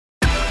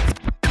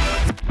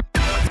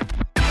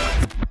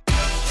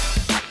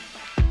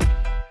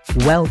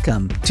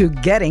Welcome to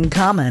Getting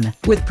Common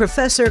with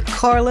Professor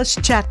Carlos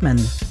Chapman.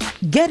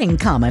 Getting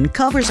Common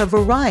covers a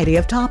variety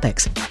of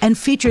topics and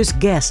features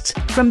guests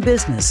from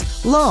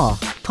business, law,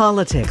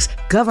 politics,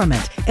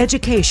 government,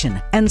 education,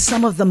 and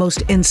some of the most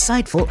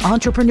insightful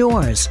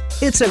entrepreneurs.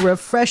 It's a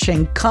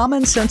refreshing,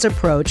 common sense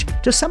approach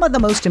to some of the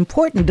most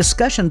important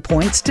discussion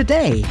points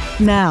today.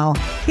 Now,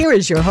 here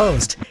is your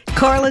host,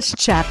 Carlos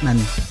Chapman.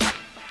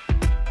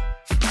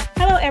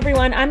 Hello,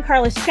 everyone. I'm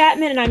Carlos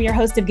Chapman, and I'm your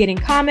host of Getting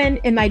Common.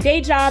 In my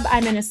day job,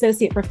 I'm an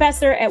associate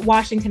professor at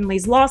Washington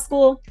Lee's Law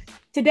School.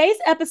 Today's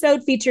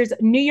episode features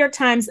New York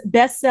Times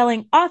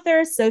bestselling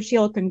author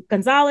Xochitl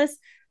Gonzalez,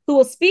 who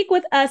will speak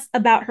with us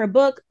about her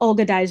book,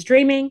 Olga Dies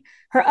Dreaming,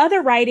 her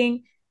other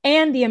writing,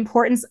 and the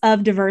importance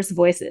of diverse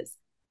voices.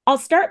 I'll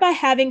start by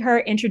having her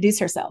introduce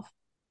herself.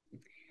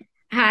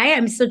 Hi,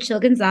 I'm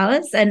Xochitl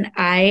Gonzalez, and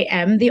I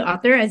am the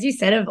author, as you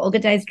said, of Olga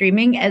Dies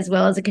Dreaming, as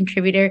well as a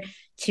contributor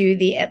to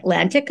The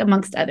Atlantic,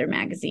 amongst other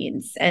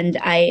magazines. And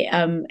I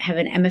have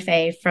an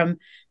MFA from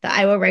the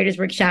Iowa Writers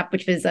Workshop,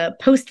 which was a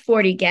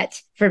post-40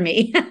 get for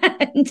me,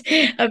 and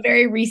a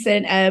very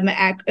recent, a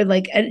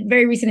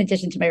very recent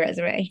addition to my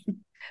resume.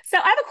 So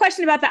I have a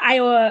question about the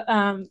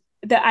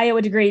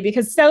Iowa degree,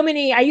 because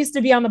I used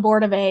to be on the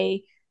board of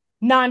a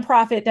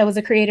nonprofit that was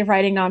a creative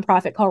writing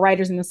nonprofit called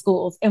Writers in the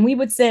Schools. And we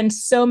would send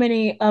so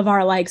many of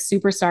our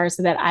superstars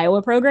to that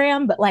Iowa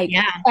program, but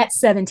at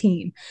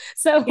 17.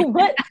 So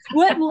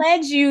what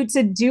led you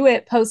to do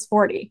it post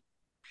 40?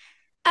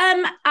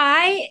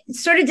 I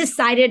sort of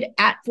decided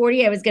at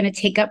 40 I was going to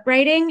take up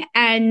writing.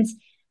 And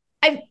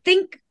I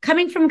think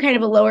coming from kind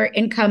of a lower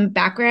income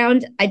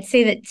background, I'd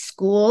say that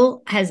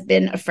school has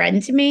been a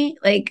friend to me.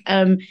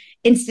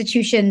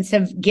 Institutions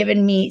have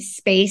given me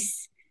space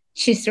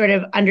to sort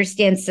of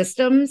understand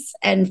systems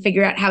and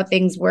figure out how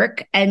things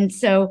work. And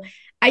so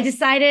I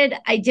decided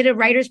I did a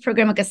writer's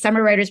program, like a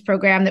summer writer's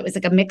program that was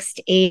like a mixed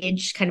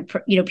age kind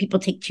of, people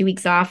take 2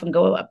 weeks off and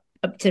go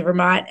up to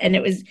Vermont. And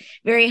it was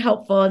very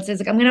helpful. And so it's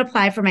I'm going to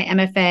apply for my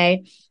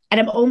MFA, and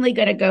I'm only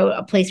going to go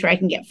a place where I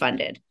can get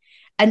funded.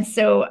 And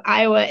so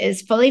Iowa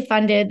is fully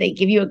funded. They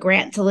give you a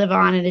grant to live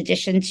on in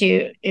addition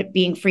to it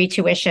being free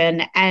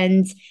tuition.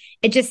 And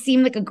it just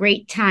seemed like a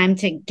great time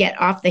to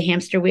get off the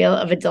hamster wheel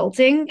of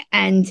adulting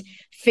and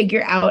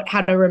figure out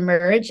how to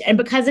remerge. And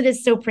because it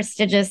is so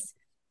prestigious,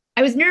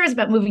 I was nervous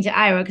about moving to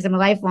Iowa because I'm a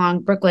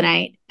lifelong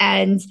Brooklynite.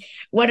 And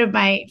one of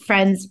my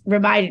friends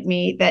reminded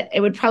me that it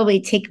would probably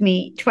take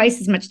me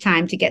twice as much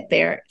time to get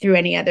there through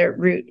any other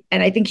route.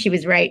 And I think she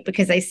was right,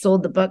 because I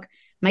sold the book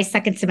my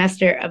second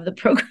semester of the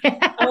program.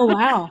 Oh,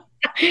 wow.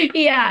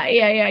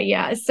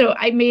 Yeah. So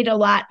I made a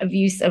lot of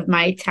use of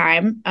my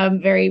time,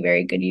 very,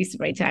 very good use of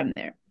my time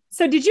there.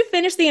 So did you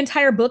finish the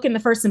entire book in the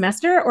first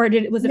semester, or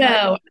was it?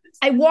 No,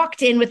 I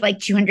walked in with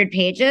 200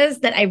 pages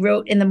that I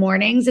wrote in the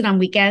mornings and on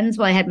weekends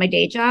while I had my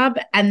day job.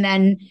 And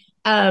then,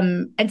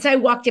 and so I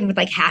walked in with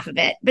half of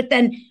it, but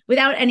then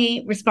without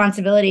any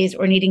responsibilities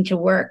or needing to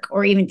work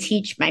or even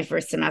teach my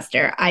first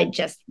semester, I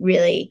just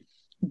really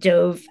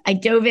dove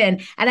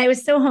in, and I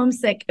was so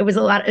homesick. It was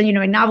a lot,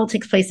 my novel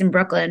takes place in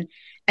Brooklyn.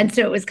 And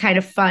so it was kind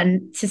of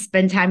fun to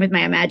spend time with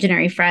my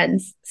imaginary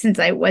friends since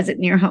I wasn't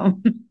near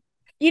home.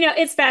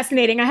 It's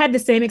fascinating. I had the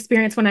same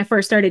experience when I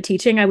first started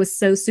teaching. I was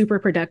so super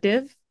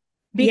productive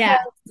because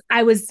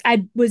I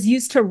was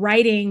used to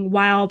writing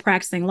while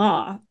practicing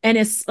law. And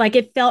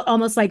it felt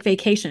almost like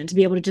vacation to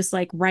be able to just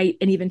write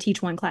and even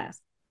teach one class.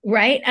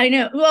 Right. I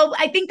know. Well,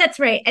 I think that's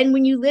right. And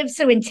when you live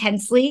so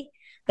intensely,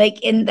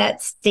 in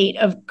that state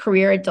of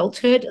career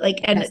adulthood,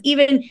 and yes.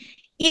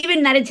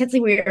 even that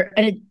intensely where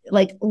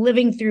you're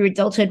living through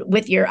adulthood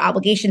with your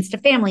obligations to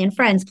family and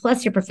friends,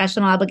 plus your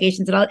professional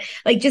obligations and all,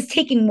 just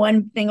taking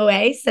one thing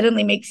away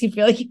suddenly makes you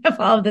feel like you have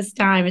all of this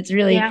time. It's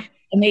really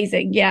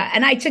amazing. Yeah.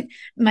 And I took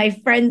my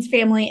friends,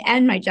 family,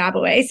 and my job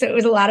away. So it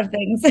was a lot of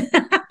things.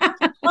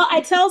 Well,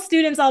 I tell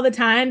students all the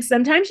time,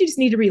 sometimes you just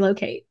need to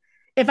relocate.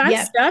 If I'm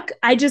stuck,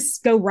 I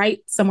just go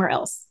write somewhere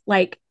else.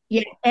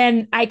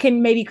 And I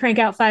can maybe crank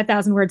out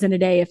 5,000 words in a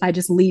day if I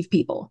just leave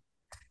people.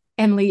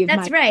 And leave.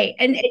 That's right.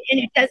 And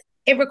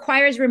it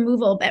requires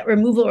removal, but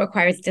removal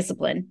requires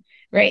discipline,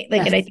 right?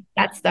 Yes. And I think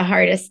that's the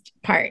hardest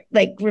part.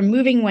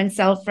 Removing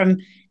oneself from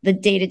the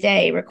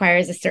day-to-day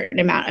requires a certain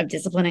amount of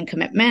discipline and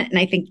commitment. And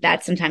I think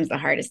that's sometimes the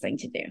hardest thing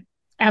to do.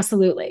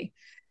 Absolutely.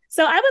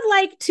 So I would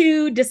like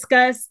to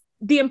discuss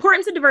the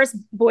importance of diverse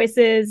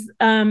voices.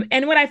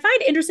 And what I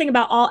find interesting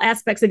about all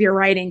aspects of your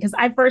writing, because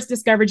I first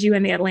discovered you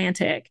in The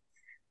Atlantic.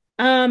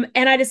 And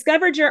I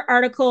discovered your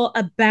article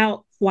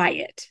about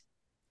quiet.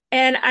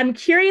 And I'm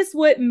curious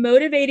what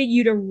motivated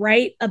you to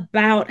write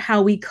about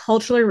how we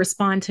culturally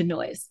respond to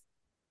noise.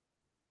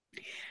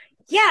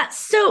 Yeah,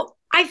 so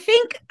I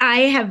think I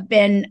have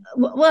been,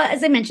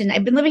 as I mentioned,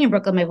 I've been living in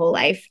Brooklyn my whole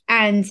life.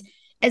 And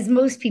as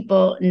most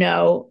people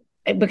know,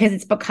 because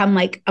it's become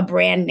a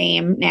brand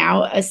name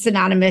now,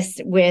 synonymous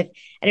with,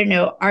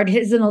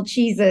 artisanal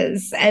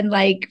cheeses and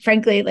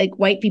frankly,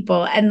 white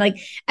people. And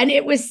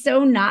it was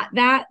so not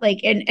that,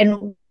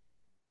 and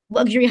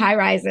luxury high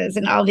rises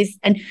and all these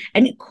and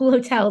cool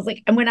hotels.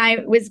 And when I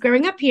was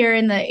growing up here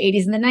in the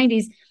 80s and the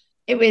 90s,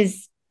 it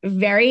was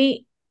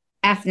very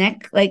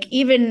ethnic. Like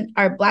even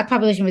our Black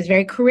population was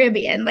very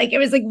Caribbean. Like it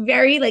was like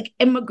very like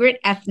immigrant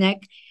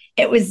ethnic.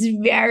 It was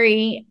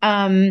very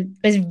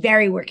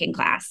working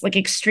class, like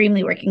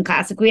extremely working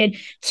class. Like we had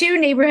two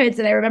neighborhoods,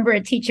 and I remember a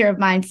teacher of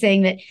mine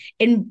saying that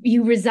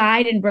you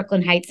reside in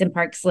Brooklyn Heights and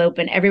Park Slope,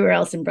 and everywhere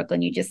else in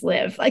Brooklyn you just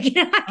live. Like, you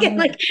know,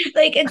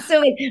 and so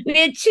like, we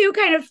had two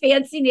kind of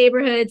fancy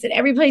neighborhoods, and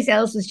every place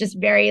else was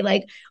just very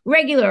like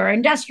regular or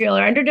industrial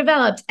or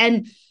underdeveloped.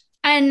 And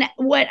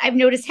what I've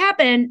noticed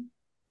happen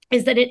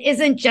is that it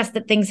isn't just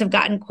that things have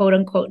gotten quote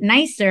unquote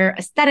nicer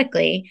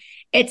aesthetically,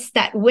 it's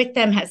that with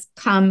them has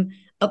come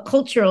a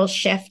cultural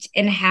shift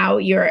in how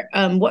you're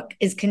what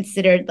is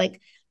considered like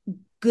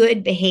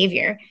good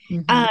behavior.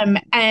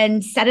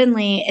 And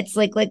suddenly it's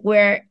like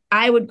where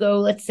I would go,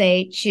 let's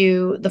say,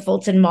 to the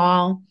Fulton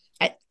Mall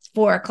at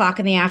 4:00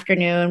 in the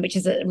afternoon, which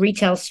is a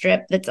retail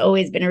strip that's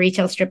always been a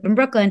retail strip in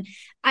Brooklyn.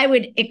 I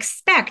would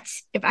expect,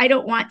 if I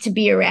don't want to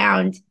be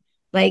around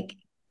like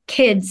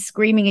kids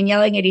screaming and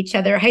yelling at each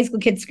other, high school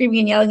kids screaming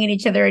and yelling at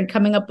each other and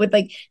coming up with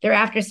like their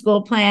after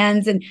school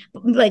plans and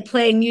like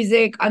playing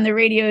music on the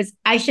radios,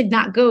 I should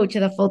not go to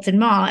the Fulton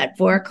Mall at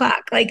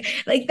 4:00.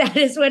 Like that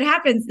is what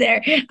happens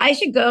there. I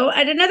should go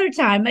at another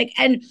time. Like,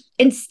 and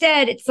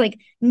instead it's like,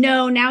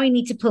 no, now we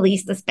need to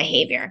police this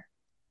behavior.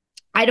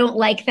 I don't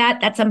like that.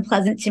 That's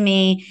unpleasant to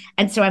me.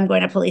 And so I'm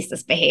going to police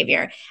this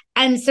behavior.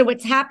 And so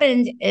what's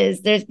happened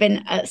is there's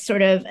been a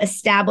sort of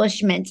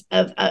establishment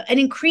of an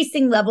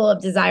increasing level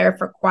of desire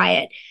for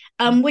quiet,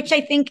 which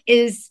I think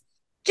is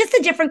just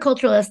a different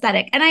cultural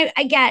aesthetic. And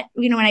I get,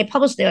 you know, when I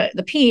published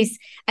the piece,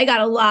 I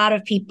got a lot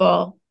of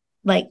people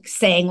like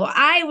saying, well,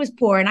 I was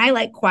poor and I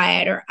like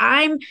quiet, or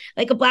I'm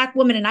like a Black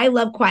woman and I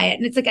love quiet.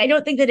 And it's like, I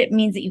don't think that it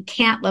means that you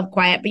can't love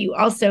quiet, but you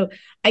also,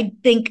 I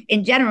think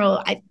in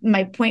general,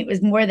 my point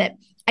was more that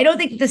I don't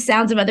think that the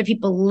sounds of other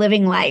people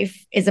living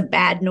life is a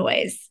bad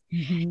noise.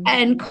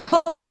 And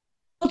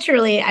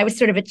culturally, I was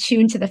sort of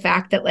attuned to the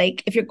fact that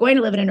like, if you're going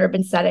to live in an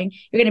urban setting,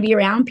 you're going to be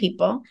around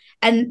people,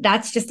 and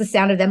that's just the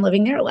sound of them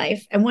living their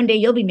life. And one day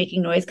you'll be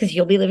making noise because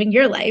you'll be living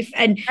your life.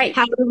 And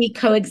how do we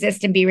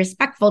coexist and be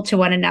respectful to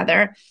one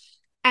another?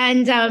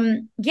 And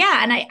and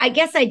I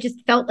guess I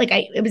just felt like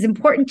it was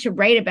important to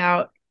write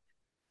about,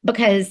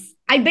 because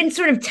I've been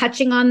sort of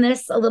touching on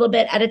this a little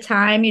bit at a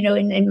time, you know,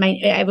 I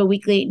have a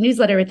weekly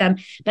newsletter with them,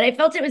 but I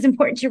felt it was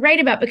important to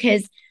write about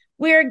because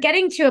we're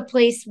getting to a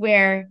place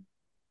where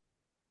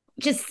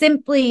just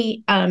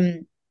simply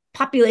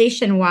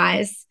population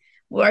wise,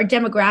 our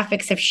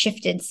demographics have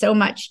shifted so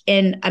much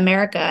in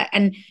America,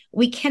 and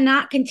we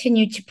cannot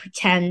continue to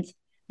pretend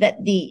that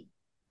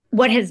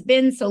what has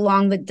been so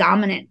long the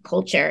dominant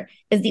culture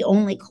is the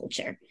only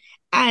culture.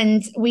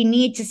 And we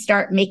need to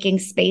start making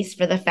space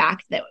for the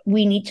fact that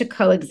we need to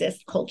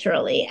coexist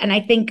culturally. And I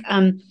think,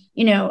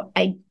 you know,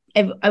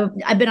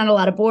 I've been on a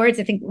lot of boards.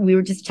 I think we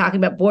were just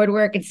talking about board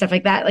work and stuff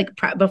like that, like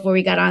before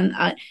we got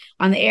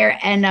on the air.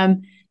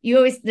 And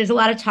there's a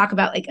lot of talk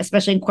about, like,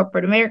 especially in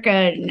corporate America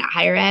and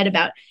higher ed,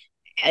 about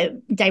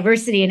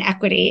diversity and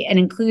equity and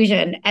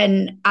inclusion.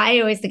 And I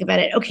always think about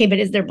it, okay, but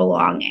is there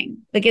belonging?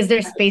 Like, is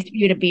there space for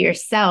you to be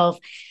yourself?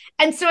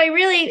 And so I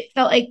really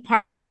felt like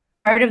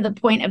part of the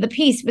point of the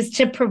piece was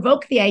to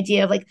provoke the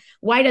idea of like,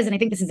 why doesn't, I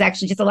think this is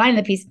actually just a line in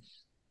the piece,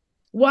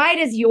 why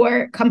does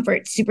your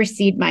comfort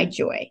supersede my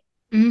joy?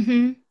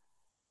 And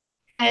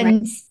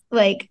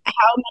like,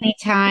 how many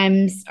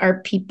times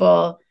are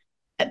people,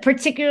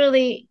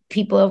 particularly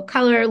people of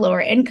color,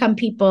 lower income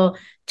people,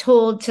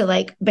 told to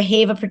like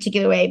behave a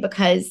particular way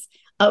because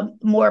a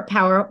more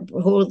power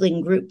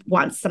holding group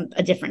wants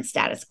a different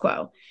status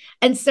quo?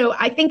 And so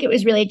I think it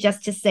was really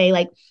just to say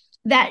like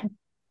that,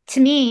 to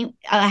me,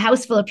 a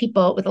house full of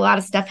people with a lot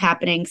of stuff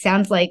happening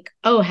sounds like,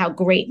 oh, how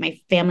great my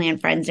family and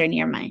friends are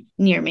near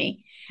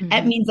me.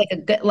 That means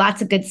like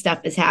lots of good stuff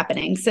is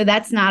happening. So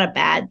that's not a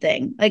bad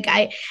thing. Like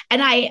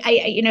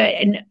you know,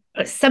 and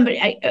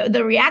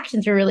the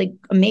reactions were really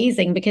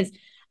amazing because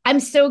I'm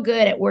so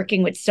good at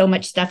working with so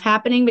much stuff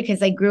happening,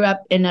 because I grew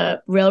up in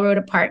a railroad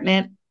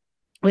apartment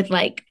with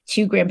like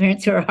two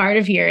grandparents who are hard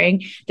of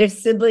hearing. Their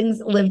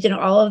siblings lived in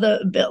all of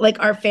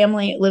our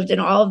family lived in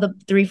all of the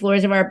 3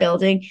 floors of our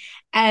building.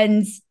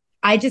 And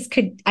I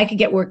could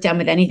get work done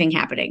with anything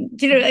happening,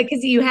 you know,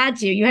 because you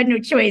had no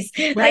choice.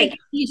 Right. Like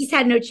you just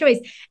had no choice.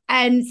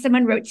 And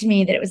someone wrote to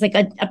me that it was like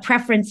a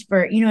preference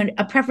for, you know,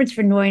 a preference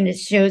for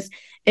noise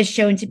is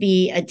shown to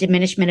be a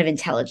diminishment of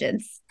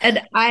intelligence.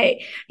 And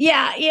like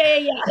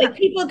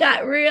people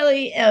got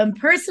really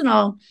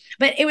personal,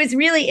 but it was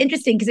really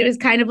interesting because it was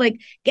kind of like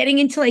getting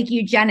into like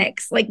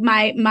eugenics. Like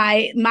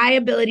my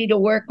ability to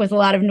work with a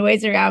lot of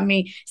noise around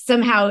me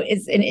somehow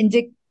is an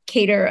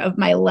indicator of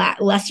my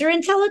lesser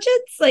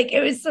intelligence. Like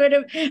it was sort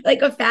of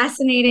like a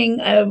fascinating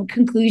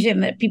conclusion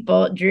that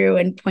people drew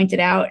and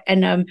pointed out.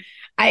 And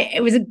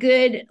it was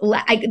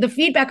the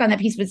feedback on that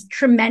piece was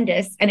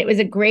tremendous, and it was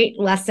a great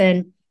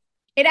lesson.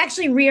 It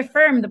actually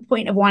reaffirmed the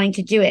point of wanting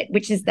to do it,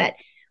 which is that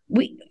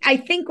I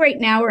think right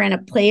now we're in a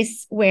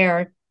place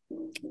where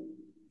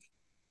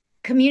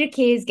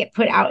communiques get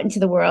put out into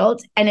the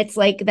world, and it's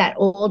like that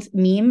old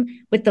meme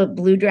with the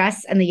blue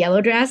dress and the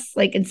yellow dress,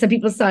 like, and some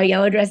people saw a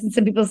yellow dress and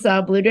some people saw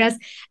a blue dress,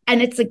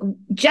 and it's like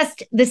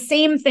just the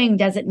same thing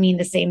doesn't mean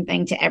the same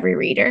thing to every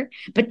reader,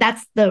 but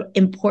that's the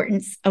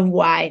importance of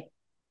why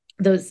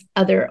those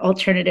other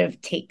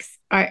alternative takes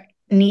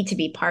need to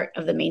be part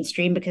of the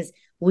mainstream, because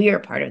we are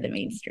part of the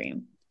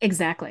mainstream.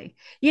 Exactly.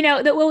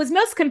 What was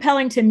most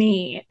compelling to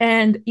me,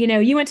 and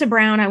you went to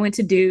Brown, I went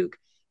to Duke,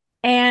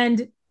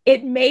 and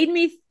it made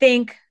me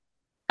think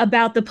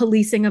about the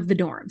policing of the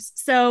dorms.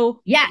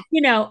 So, yeah,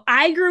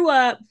 I grew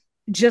up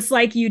just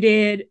like you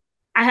did.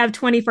 I have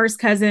 21st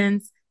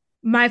cousins.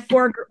 My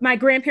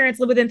grandparents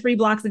live within 3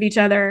 blocks of each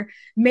other.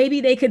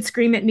 Maybe they could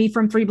scream at me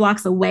from 3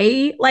 blocks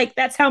away. Like,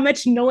 that's how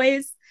much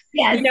noise.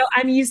 Yes.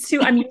 I'm used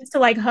to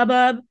like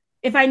hubbub.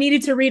 If I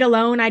needed to read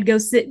alone,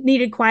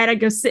 needed quiet, I'd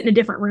go sit in a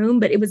different room,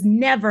 but it was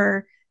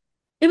never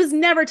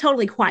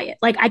totally quiet.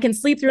 Like, I can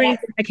sleep through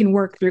anything, I can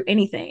work through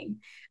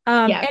anything.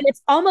 And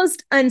it's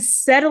almost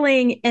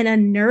unsettling and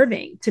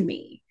unnerving to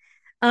me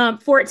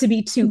for it to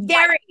be too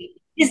very.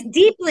 It's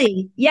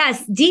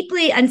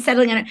deeply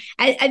unsettling.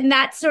 And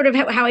that's sort of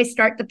how I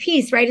start the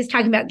piece, right? Is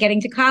talking about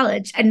getting to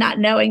college and not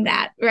knowing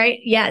that, right?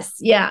 Yes.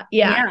 Yeah.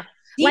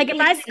 Like, if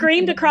I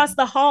screamed across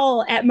the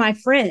hall at my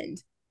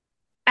friend,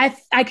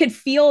 I could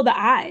feel the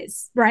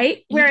eyes,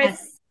 right?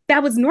 Whereas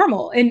that was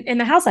normal in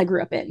the house I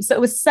grew up in. So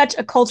it was such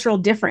a cultural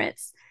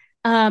difference.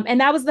 And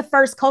that was the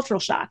first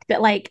cultural shock,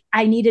 that like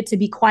I needed to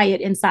be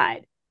quiet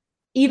inside.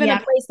 Even a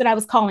place that I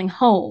was calling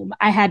home,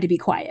 I had to be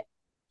quiet.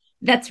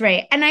 That's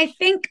right. And I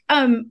think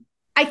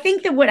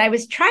that what I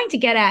was trying to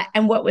get at,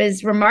 and what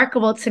was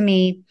remarkable to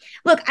me,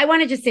 look, I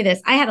want to just say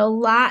this. I had a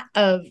lot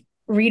of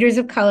readers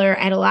of color.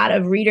 I had a lot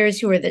of readers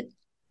who were the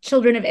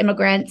children of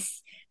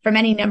immigrants from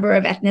any number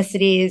of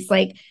ethnicities,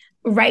 like,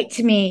 write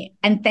to me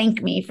and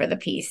thank me for the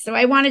piece. So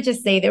I want to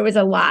just say there was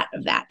a lot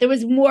of that. There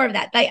was more of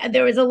that.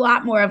 There was a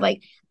lot more of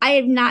like, I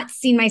have not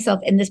seen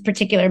myself in this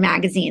particular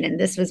magazine, and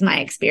this was my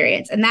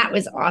experience. And that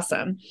was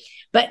awesome.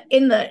 But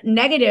in the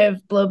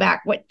negative blowback,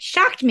 what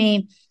shocked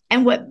me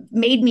and what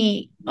made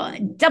me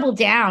double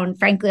down,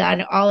 frankly,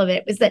 on all of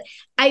it was that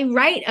I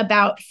write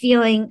about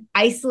feeling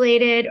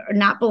isolated or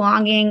not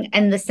belonging,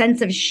 and the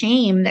sense of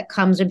shame that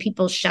comes when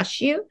people shush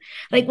you,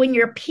 like when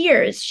your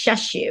peers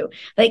shush you,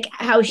 like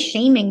how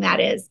shaming that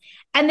is.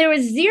 And there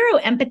was zero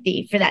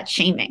empathy for that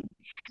shaming.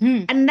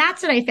 And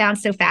that's what I found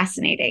so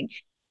fascinating.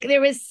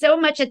 There was so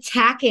much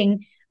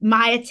attacking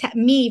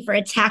me for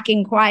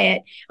attacking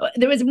quiet.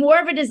 There was more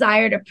of a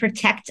desire to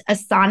protect a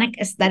sonic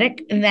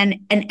aesthetic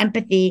than an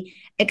empathy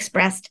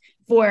expressed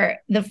for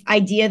the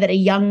idea that a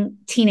young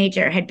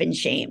teenager had been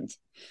shamed.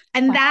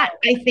 And that,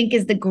 I think,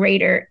 is the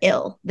greater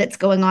ill that's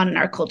going on in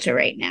our culture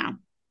right now.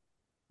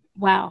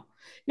 Wow.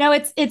 No,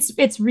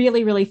 it's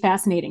really, really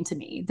fascinating to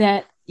me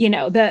that,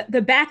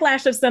 the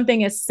backlash of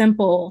something as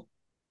simple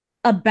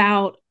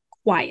about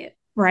quiet,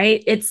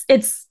 right?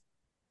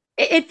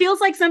 It feels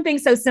like something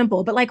so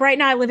simple, but like right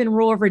now I live in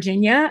rural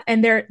Virginia,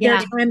 and there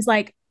are times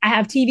like I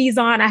have TVs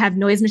on, I have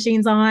noise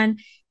machines on.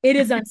 It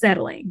is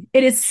unsettling.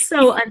 It is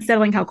so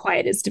unsettling how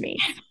quiet it is to me.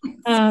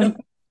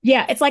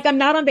 It's like I'm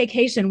not on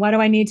vacation. Why do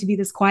I need to be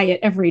this quiet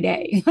every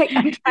day? Like,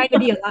 I'm trying to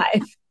be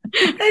alive.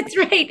 That's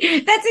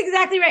right. That's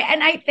exactly right.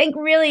 And I think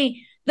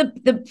really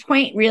the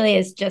point really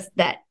is just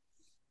that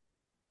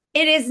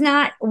it is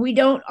not, we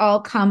don't all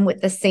come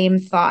with the same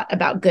thought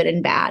about good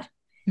and bad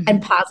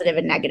and positive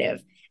and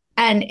negative.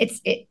 And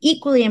it's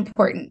equally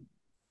important.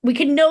 We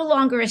can no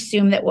longer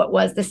assume that what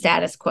was the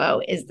status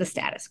quo is the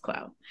status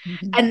quo,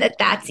 and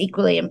that's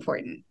equally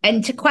important.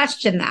 And to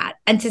question that,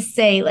 and to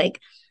say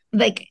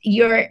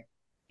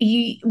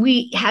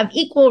we have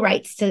equal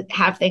rights to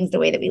have things the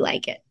way that we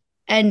like it.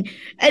 And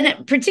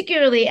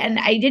particularly, and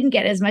I didn't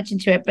get as much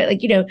into it, but like,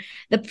 the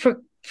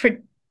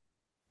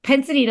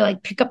propensity to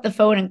like pick up the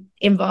phone and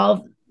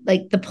involve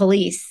like the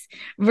police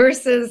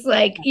versus is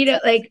like the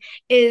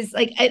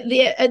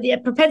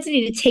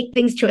propensity to take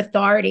things to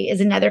authority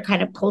is another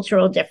kind of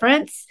cultural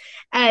difference.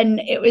 And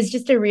it was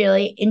just a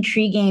really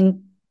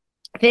intriguing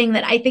thing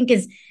that I think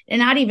is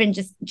not even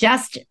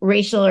just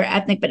racial or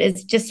ethnic, but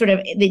is just sort of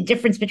the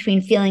difference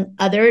between feeling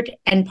othered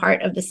and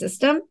part of the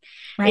system.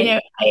 Right.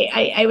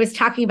 I was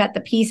talking about the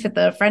piece with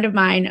a friend of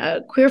mine,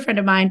 a queer friend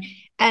of mine,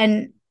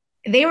 and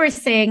they were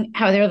saying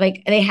how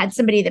they had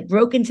somebody that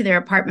broke into their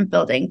apartment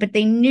building, but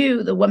they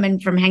knew the woman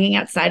from hanging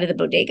outside of the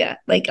bodega,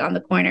 like on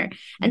the corner.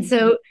 And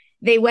so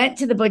they went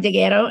to the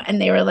bodeguero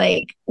and they were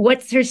like,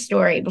 what's her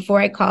story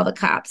before I call the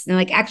cops? And they're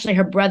like, actually,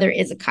 her brother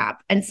is a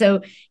cop. And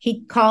so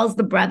he calls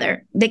the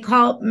brother.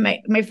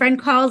 My friend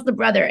calls the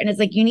brother and is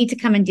like, you need to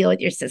come and deal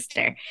with your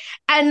sister.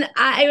 And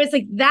I was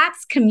like,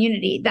 that's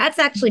community. That's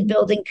actually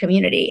building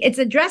community. It's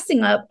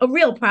addressing a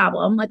real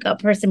problem, like a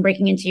person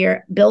breaking into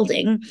your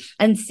building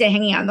and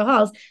hanging out in the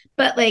halls.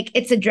 But like,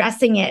 it's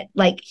addressing it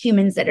like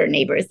humans that are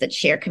neighbors that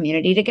share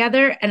community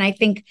together. And I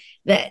think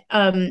that,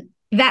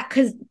 that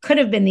could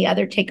have been the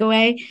other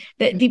takeaway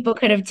that people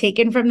could have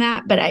taken from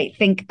that. But I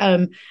think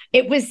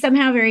it was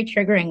somehow very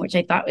triggering, which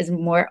I thought was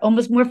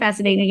almost more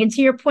fascinating. And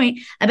to your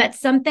point about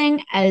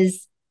something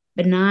as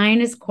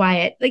benign as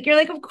quiet. Like, you're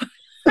like, of course.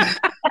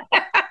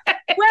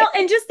 Well,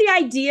 and just the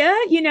idea,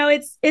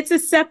 it's a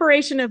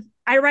separation of,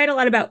 I write a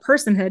lot about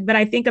personhood, but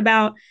I think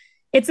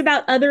it's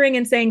about othering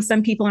and saying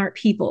some people aren't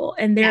people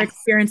and their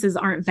experiences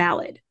aren't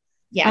valid.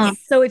 Yes.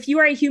 So if you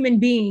are a human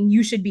being,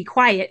 you should be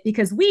quiet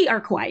because we are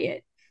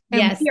quiet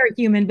and we are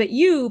human, but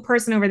you,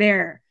 person over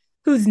there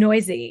who's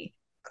noisy,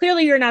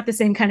 clearly you're not the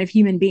same kind of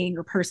human being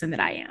or person that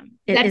I am.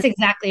 That's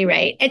exactly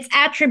right. It's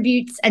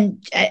attributes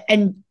and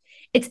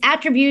it's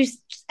attributes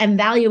and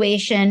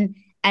valuation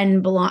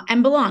and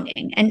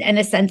belonging and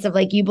a sense of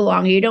like you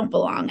belong or you don't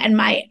belong. And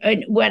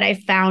what I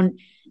found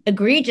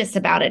egregious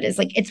about it is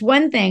like, it's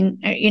one thing,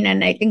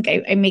 and I think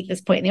I make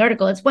this point in the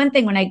article. It's one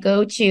thing when I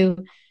go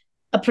to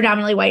a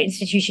predominantly white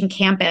institution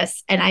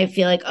campus and I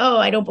feel like, oh,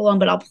 I don't belong,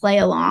 but I'll play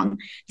along,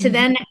 to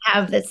then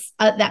have this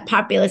that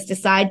populace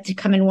decide to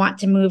come and want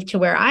to move to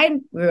where I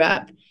grew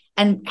up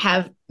and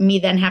have me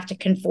then have to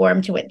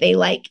conform to what they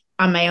like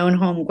on my own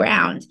home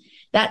ground.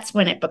 That's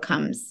when it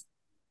becomes,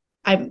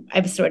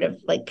 I'm sort of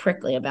like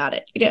prickly about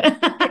it.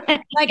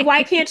 Like,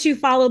 why can't you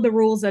follow the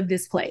rules of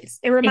this place?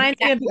 It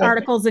reminds me of the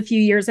articles a few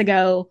years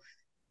ago,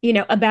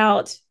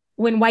 about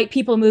when white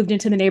people moved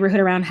into the neighborhood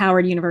around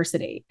Howard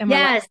University. And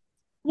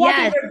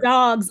walking their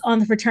dogs on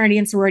the fraternity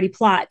and sorority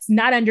plots,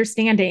 not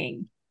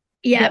understanding.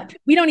 Yeah,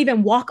 we don't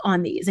even walk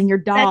on these, and your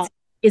dog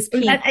is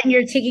pink. And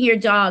you're taking your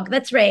dog.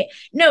 That's right.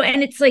 No,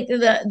 and it's like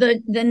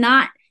the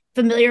not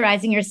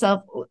familiarizing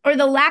yourself, or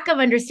the lack of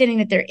understanding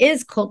that there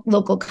is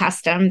local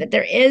custom, that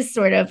there is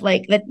sort of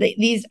like that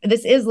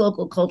this is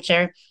local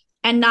culture,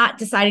 and not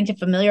deciding to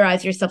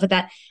familiarize yourself with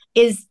that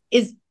is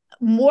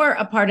more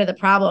a part of the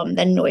problem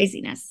than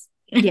noisiness.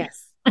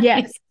 Yes.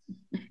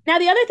 Now,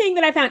 the other thing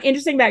that I found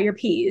interesting about your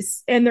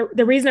piece, and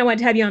the reason I wanted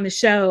to have you on the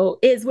show,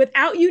 is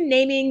without you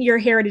naming your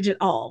heritage at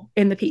all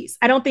in the piece.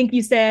 I don't think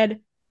you said,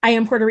 I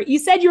am Puerto Rican. You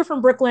said you were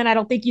from Brooklyn. I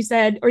don't think you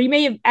said, or you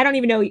may have, I don't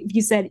even know if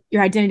you said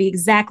your identity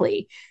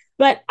exactly,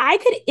 but I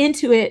could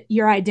intuit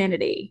your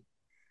identity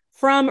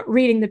from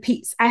reading the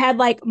piece. I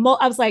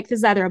was like, this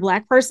is either a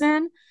Black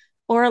person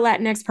or a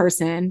Latinx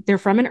person. They're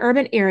from an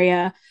urban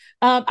area.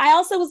 I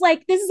also was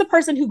like, this is a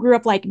person who grew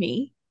up like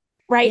me.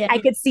 Right. Yeah. I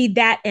could see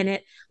that in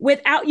it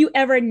without you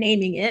ever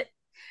naming it.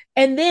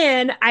 And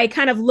then I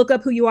kind of look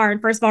up who you are.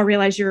 And first of all,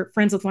 realize you're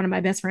friends with one of my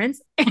best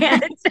friends,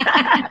 and,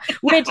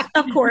 which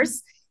of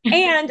course,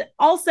 and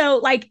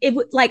also like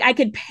I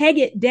could peg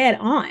it dead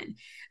on.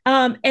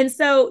 And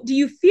so do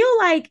you feel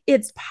like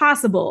it's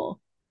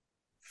possible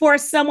for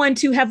someone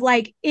to have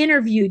like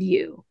interviewed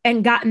you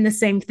and gotten the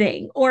same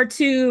thing, or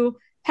to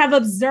have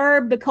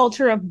observed the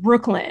culture of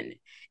Brooklyn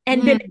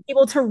and been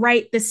able to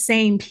write the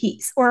same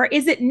piece? Or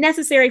is it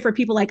necessary for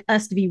people like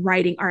us to be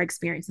writing our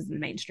experiences in the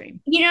mainstream?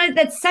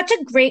 That's such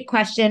a great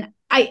question.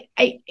 I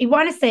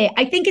want to say,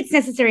 I think it's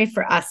necessary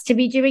for us to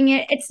be doing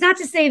it. It's not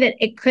to say that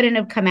it couldn't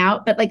have come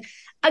out, but like,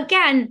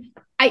 again,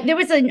 there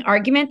was an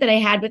argument that I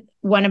had with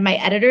one of my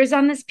editors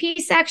on this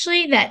piece,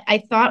 actually, that I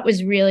thought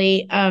was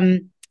really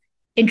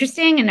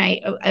interesting. And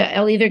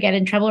I'll either get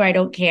in trouble or I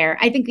don't care.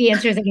 I think the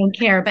answer is I don't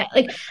care. But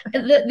like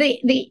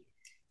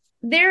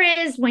there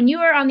is, when you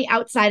are on the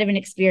outside of an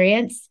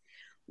experience,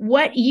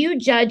 what you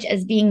judge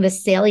as being the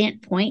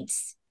salient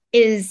points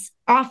is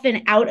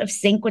often out of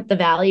sync with the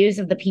values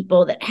of the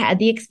people that had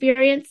the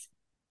experience.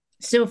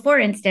 So for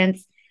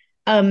instance,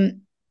 I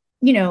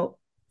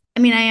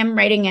am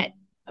writing at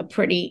a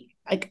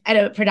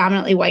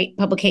predominantly white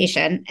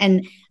publication,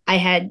 and I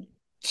had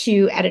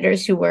two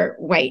editors who were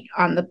white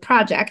on the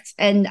project.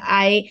 And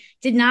I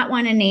did not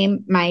want to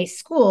name my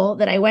school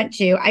that I went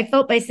to. I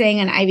felt by saying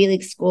an Ivy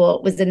League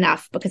school was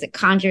enough because it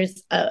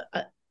conjures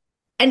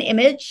an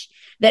image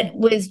that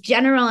was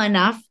general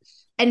enough.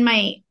 And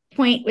my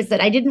point was that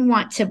I didn't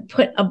want to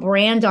put a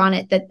brand on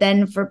it that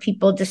then for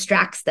people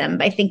distracts them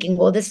by thinking,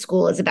 well, this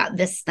school is about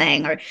this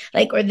thing, or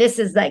this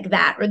is like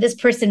that, or this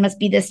person must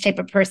be this type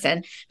of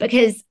person,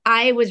 because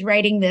I was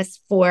writing this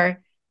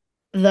for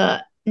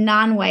the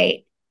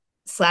non-white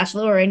 /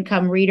 lower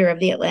income reader of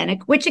the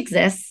Atlantic, which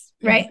exists,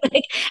 right?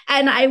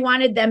 And I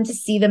wanted them to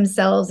see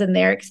themselves in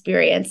their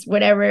experience,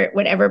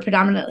 whatever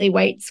predominantly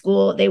white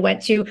school they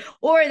went to,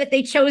 or that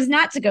they chose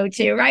not to go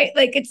to, right?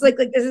 Like, it's like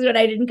this is what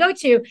I didn't go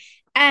to.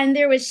 And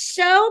there was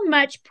so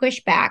much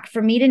pushback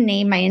for me to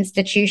name my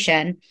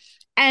institution.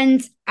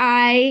 And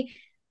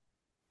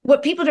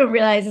what people don't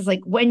realize is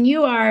like, when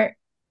you are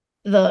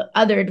the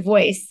othered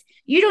voice,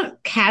 you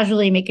don't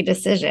casually make a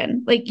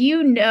decision. Like,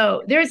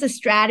 there's a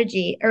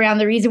strategy around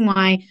the reason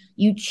why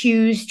you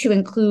choose to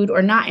include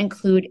or not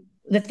include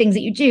the things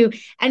that you do.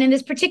 And in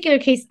this particular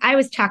case, I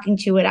was talking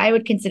to what I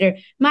would consider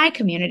my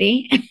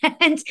community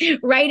and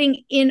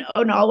writing in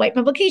an all-white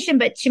publication,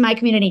 but to my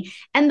community.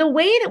 And the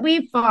way that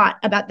we fought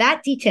about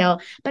that detail,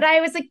 but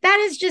I was like, that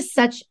is just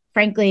such,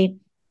 frankly,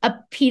 a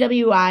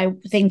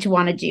PWI thing to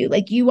want to do.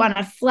 Like, you want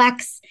to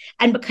flex.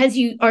 And because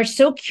you are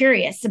so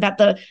curious about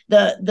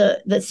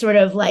the sort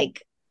of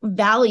like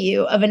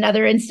value of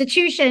another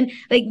institution,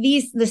 like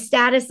the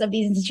status of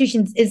these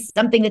institutions is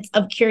something that's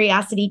of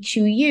curiosity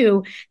to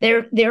you.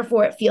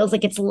 Therefore it feels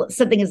like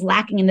something is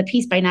lacking in the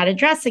piece by not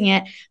addressing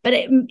it. But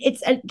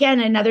it's again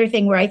another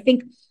thing where I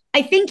think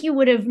you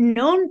would have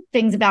known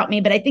things about me,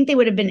 but I think they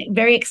would have been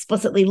very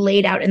explicitly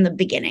laid out in the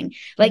beginning,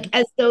 like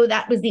as though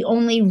that was the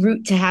only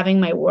route to having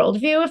my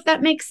worldview, if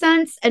that makes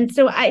sense. And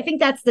so I think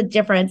that's the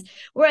difference.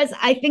 Whereas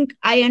I think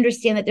I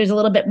understand that there's a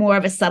little bit more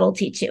of a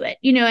subtlety to it,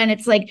 and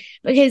it's like,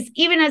 because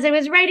even as I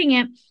was writing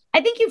it,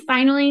 I think you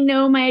finally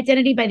know my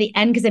identity by the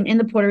end because I'm in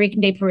the Puerto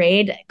Rican Day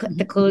Parade at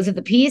the close of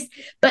the piece.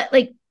 But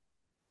like,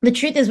 the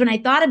truth is, when I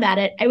thought about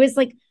it, I was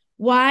like,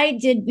 why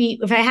did we,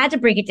 if I had to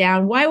break it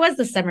down, why was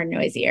the summer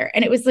noisier?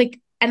 And it was like,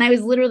 and I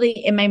was literally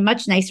in my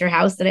much nicer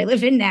house that I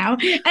live in now.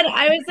 And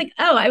I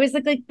was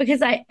like,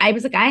 because I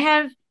was like, I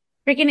have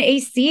freaking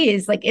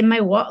ACs like in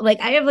my wall. Like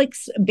I have like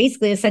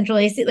basically a central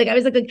AC. Like I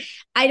was like,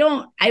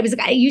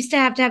 I used to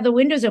have the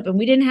windows open.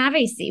 We didn't have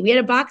AC. We had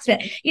a box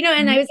fan,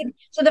 and I was like,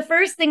 so the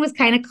first thing was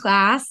kind of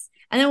class.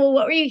 And then, well,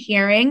 what were you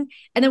hearing?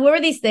 And then what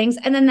were these things?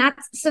 And then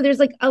there's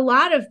like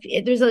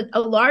there's a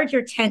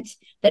larger tent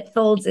that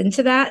folds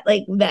into that,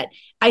 like that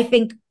I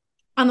think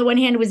on the one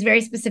hand was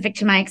very specific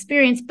to my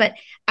experience, but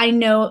I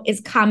know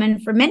is common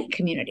for many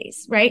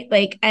communities, right?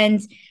 Like,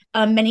 and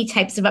many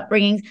types of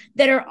upbringings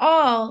that are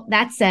all,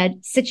 that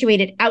said,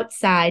 situated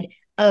outside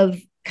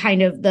of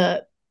kind of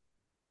the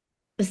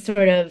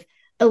sort of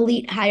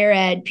elite higher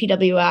ed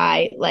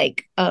PWI,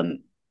 like,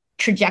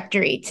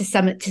 trajectory to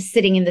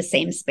sitting in the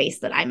same space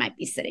that I might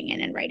be sitting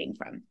in and writing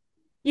from.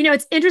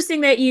 It's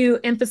interesting that you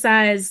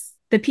emphasize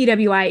the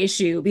PWI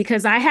issue,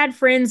 because I had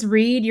friends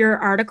read your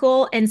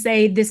article and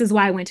say, this is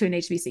why I went to an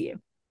HBCU.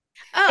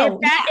 Oh,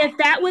 if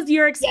that was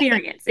your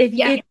experience,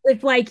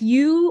 if like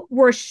you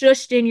were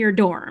shushed in your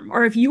dorm,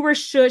 or if you were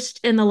shushed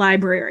in the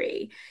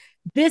library,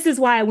 this is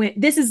why I went.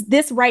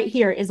 This right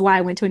here is why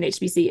I went to an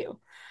HBCU.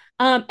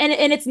 And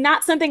it's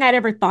not something I'd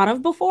ever thought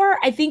of before.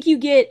 I think you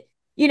get,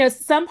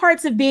 some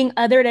parts of being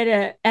othered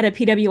at a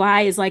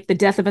PWI is like the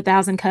death of a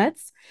thousand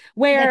cuts,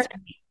 where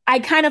I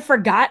kind of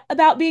forgot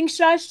about being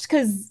shushed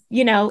because,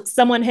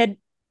 someone had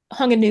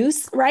hung a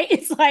noose, right?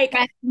 It's like,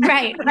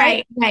 right.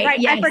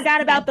 Yes. I forgot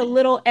about the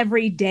little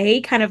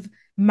everyday kind of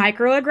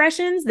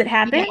microaggressions that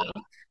happen,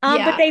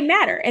 but they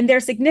matter and they're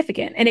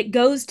significant. And it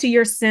goes to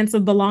your sense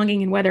of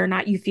belonging and whether or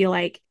not you feel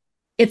like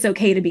it's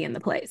okay to be in the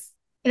place.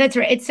 That's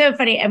right. It's so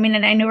funny. I mean,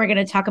 and I know we're going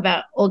to talk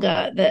about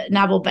Olga, the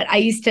novel, but I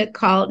used to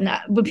call,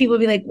 when people would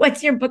be like,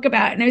 what's your book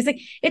about? And I was like,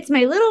 it's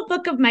my little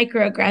book of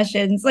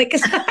microaggressions. Like,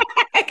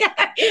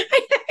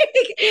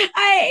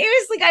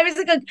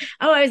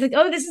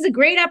 oh, this is a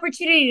great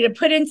opportunity to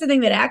put in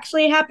something that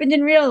actually happened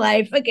in real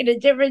life, like at a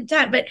different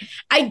time. But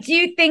I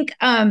do think,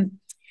 I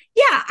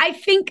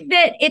think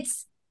that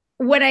it's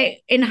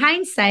in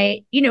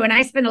hindsight, and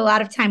I spend a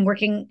lot of time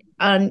working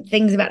on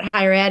things about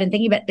higher ed and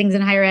thinking about things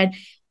in higher ed.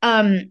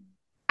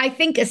 I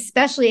think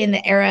especially in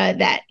the era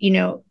that,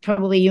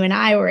 probably you and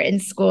I were in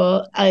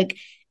school, like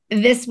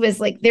this was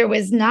like, there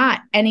was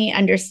not any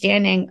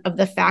understanding of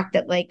the fact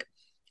that like,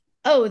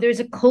 oh, there's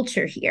a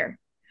culture here.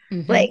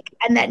 Mm-hmm. Like,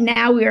 and that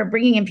now we are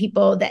bringing in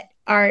people that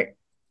are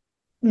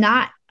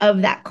not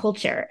of that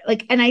culture.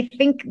 Like, and I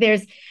think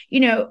there's,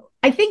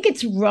 I think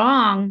it's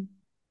wrong.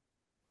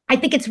 I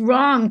think it's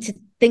wrong to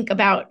think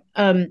about,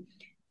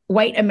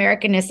 white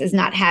Americanness as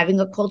not having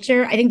a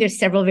culture. I think there's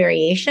several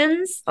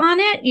variations on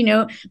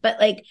it, but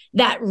like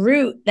that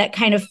root, that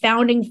kind of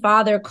founding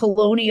father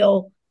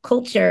colonial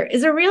culture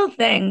is a real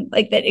thing,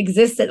 like that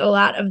exists at a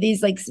lot of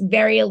these like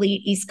very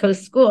elite East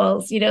Coast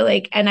schools,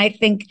 and I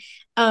think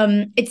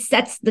it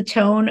sets the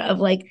tone of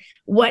like,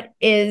 what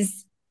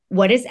is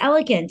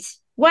elegant,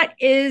 what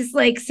is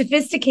like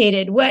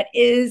sophisticated, what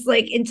is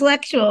like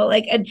intellectual,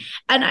 like, and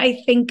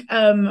I think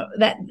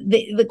that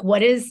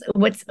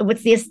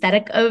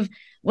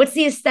what's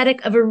the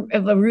aesthetic of a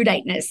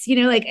eruditeness,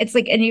 like, it's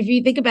like, and if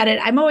you think about it,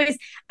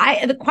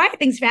 the quiet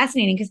thing's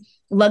fascinating because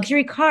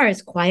luxury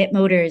cars, quiet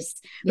motors,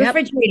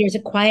 refrigerators, a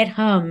quiet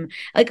hum,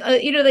 like,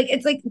 like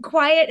it's like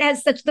quiet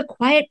has such the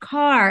quiet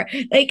car,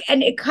 like,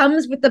 and it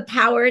comes with the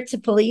power to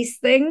police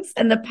things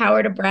and the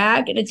power to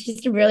brag. And it's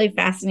just a really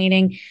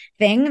fascinating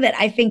thing that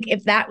I think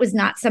if that was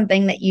not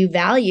something that you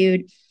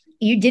valued,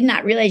 you did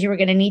not realize you were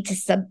going to need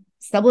to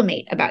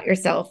sublimate about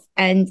yourself.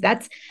 And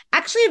that's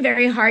actually a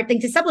very hard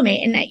thing to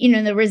sublimate.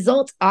 And, the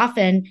results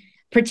often,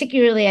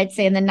 particularly I'd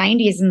say in the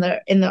 90s and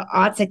in the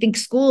aughts, I think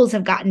schools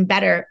have gotten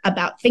better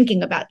about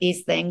thinking about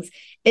these things,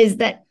 is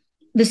that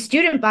the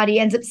student body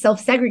ends up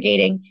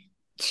self-segregating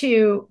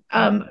to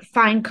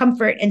find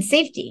comfort and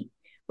safety,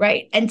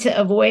 right? And to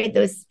avoid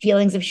those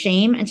feelings of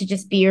shame and to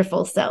just be your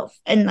full self.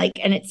 And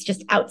it's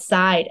just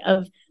outside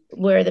of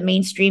where the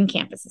mainstream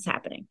campus is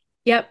happening.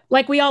 Yep.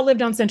 Like we all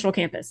lived on Central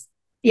Campus.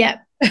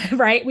 Yep.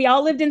 Right. We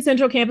all lived in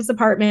Central Campus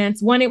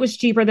apartments. One, it was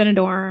cheaper than a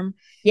dorm.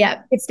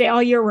 Yep. Could stay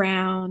all year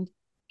round.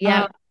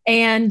 Yeah.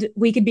 And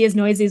we could be as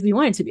noisy as we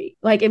wanted to be.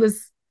 Like it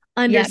was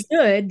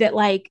understood that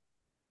like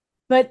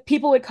but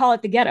people would call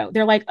it the ghetto.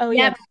 They're like, oh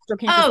yeah, Yep.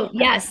 campus. Oh,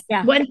 yes.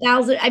 Yeah.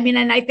 1,000. I mean,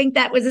 and I think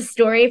that was a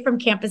story from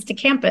campus to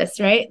campus,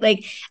 right?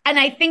 Like, and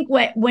I think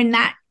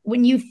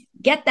when you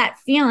get that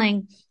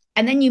feeling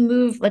and then you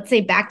move, let's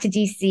say back to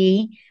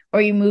DC,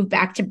 or you move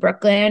back to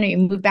Brooklyn, or you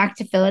move back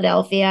to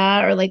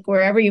Philadelphia, or like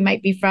wherever you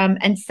might be from,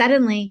 and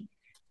suddenly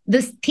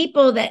the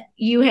people that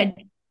you had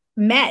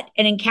met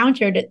and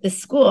encountered at the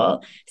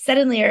school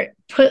suddenly are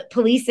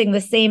policing the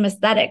same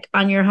aesthetic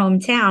on your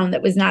hometown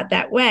that was not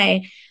that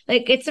way.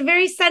 Like, it's a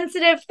very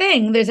sensitive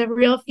thing. There's a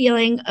real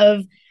feeling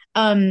of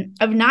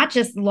not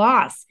just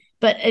loss,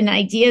 but an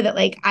idea that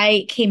like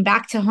I came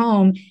back to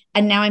home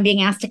and now I'm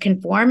being asked to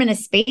conform in a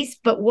space.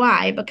 But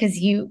why? Because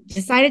you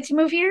decided to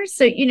move here.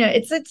 So,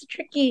 it's a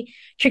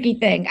tricky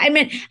thing. I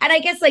mean, and I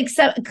guess like,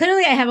 so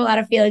clearly I have a lot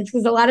of feelings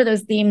because a lot of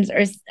those themes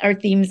are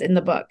themes in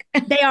the book.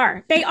 They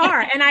are.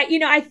 And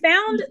I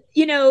found,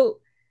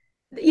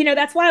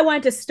 that's why I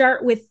wanted to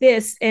start with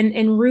this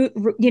and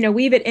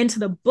weave it into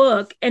the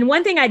book. And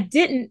one thing I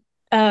didn't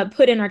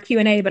put in our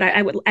Q&A, but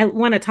I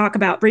want to talk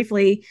about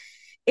briefly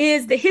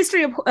is the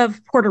history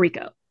of Puerto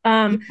Rico,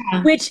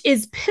 which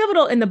is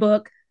pivotal in the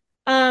book.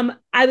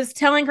 I was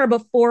telling her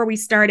before we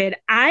started,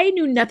 I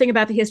knew nothing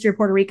about the history of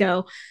Puerto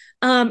Rico.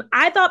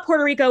 I thought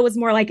Puerto Rico was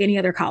more like any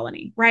other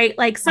colony, right?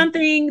 Like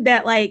something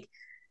that like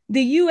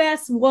the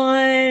US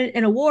won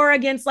in a war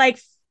against like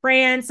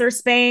France or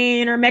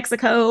Spain or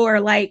Mexico or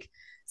like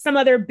some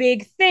other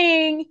big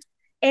thing.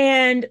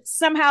 And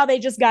somehow they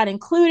just got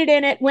included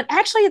in it, when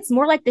actually it's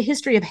more like the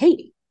history of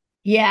Haiti.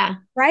 Yeah.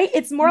 Right?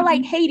 It's more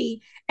like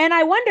Haiti. And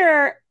I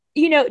wonder,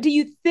 do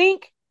you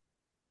think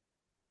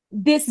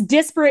this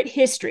disparate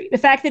history, the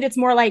fact that it's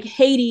more like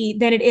Haiti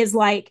than it is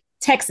like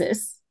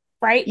Texas,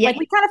 right? Yeah. Like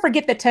we kind of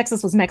forget that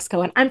Texas was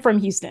Mexico, and I'm from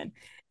Houston.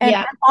 And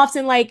I'm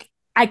often like,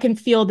 I can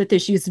feel that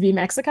this used to be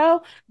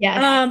Mexico.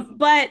 Yeah.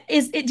 But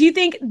do you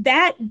think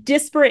that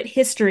disparate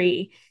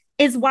history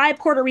is why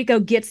Puerto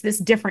Rico gets this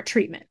different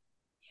treatment?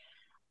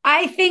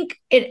 I think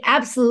it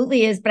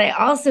absolutely is, but I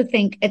also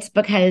think it's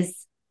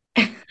because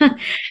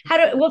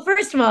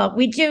first of all,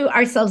 we do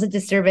ourselves a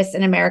disservice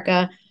in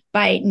America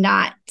by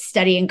not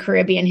studying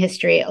Caribbean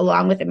history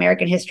along with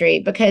American history,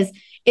 because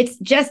it's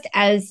just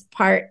as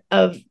part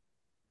of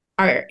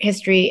our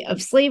history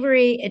of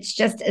slavery. It's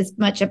just as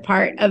much a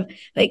part of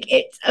like,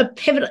 it's a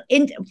pivotal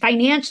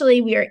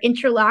financially, we are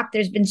interlocked.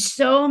 There's been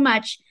so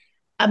much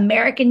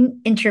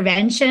American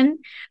intervention,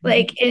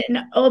 like in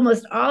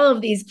almost all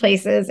of these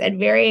places at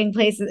varying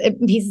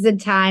pieces in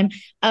time,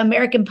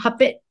 American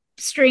puppet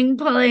string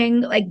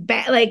pulling,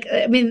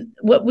 I mean,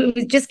 what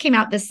we just came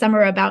out this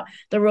summer about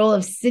the role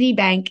of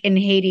Citibank in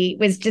Haiti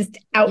was just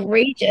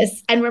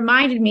outrageous and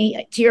reminded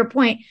me, to your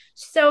point,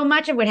 so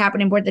much of what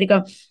happened in Puerto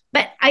Rico.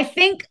 But I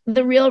think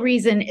the real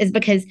reason is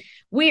because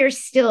we are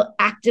still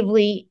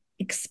actively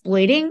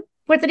exploiting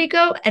Puerto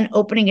Rico and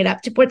opening it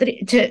up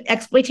to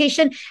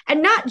exploitation,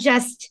 and not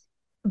just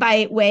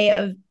by way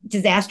of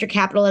disaster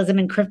capitalism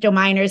and crypto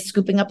miners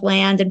scooping up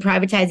land and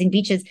privatizing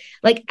beaches,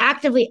 like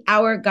actively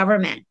our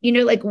government,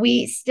 like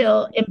we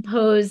still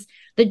impose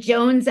the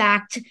Jones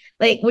Act,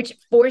 like which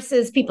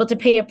forces people to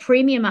pay a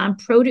premium on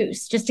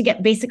produce just to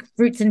get basic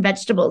fruits and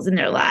vegetables in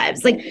their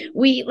lives. Like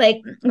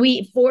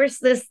we force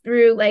this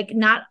through like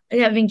not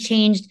having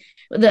changed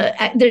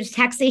there's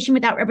taxation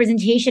without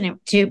representation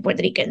to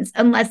Puerto Ricans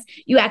unless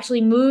you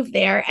actually move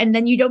there, and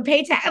then you don't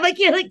pay tax.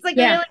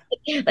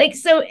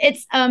 So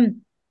it's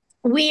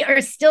we are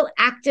still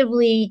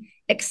actively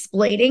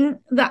exploiting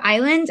the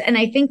island, and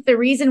I think the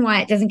reason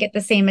why it doesn't get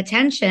the same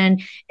attention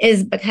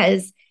is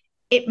because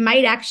it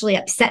might actually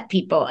upset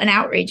people and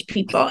outrage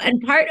people.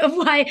 And part of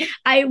why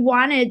I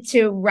wanted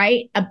to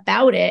write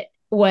about it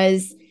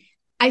was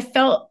I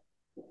felt,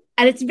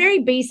 at its very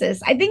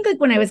basis, I think like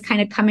when I was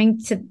kind of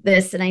coming to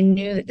this and I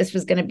knew that this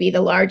was going to be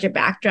the larger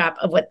backdrop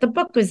of what the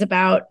book was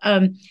about,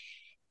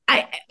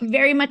 I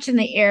very much in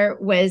the air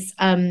was,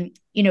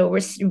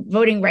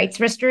 voting rights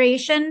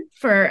restoration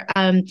for,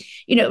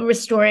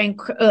 restoring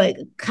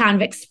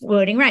convicts'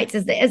 voting rights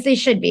as they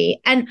should be.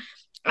 And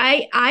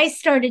I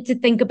started to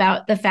think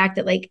about the fact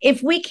that like,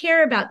 if we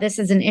care about this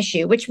as an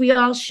issue, which we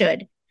all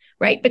should,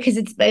 right? Because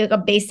it's like a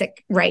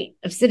basic right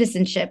of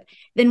citizenship,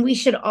 then we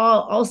should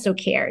all also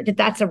care that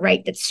that's a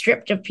right that's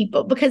stripped of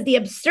people, because the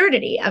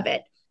absurdity of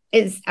it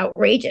is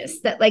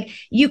outrageous, that like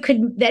you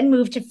could then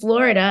move to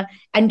Florida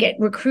and get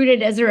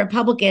recruited as a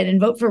Republican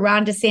and vote for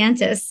Ron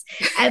DeSantis.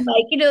 And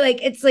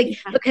it's like,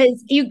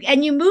 because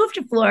you move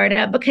to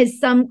Florida because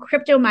some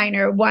crypto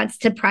miner wants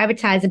to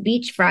privatize a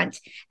beachfront.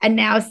 And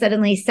now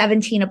suddenly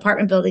 17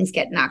 apartment buildings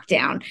get knocked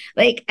down.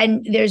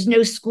 And there's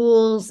no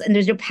schools and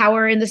there's no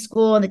power in the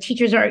school and the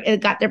teachers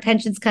got their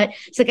pensions cut.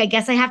 It's like, I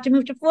guess I have to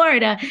move to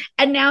Florida.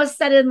 And now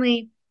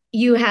suddenly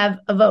you have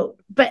a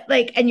vote,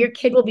 and your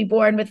kid will be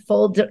born with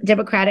full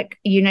democratic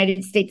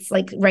United States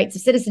rights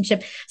of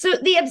citizenship. So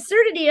the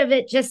absurdity of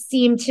it just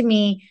seemed to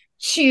me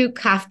too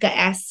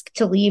Kafkaesque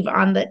to leave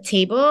on the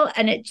table.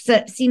 And it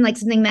seemed like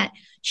something that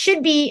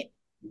should be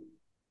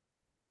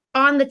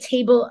on the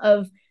table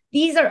of,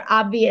 these are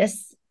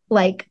obvious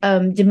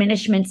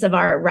diminishments of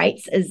our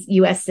rights as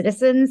US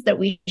citizens that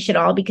we should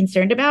all be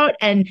concerned about.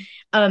 And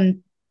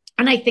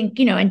I think,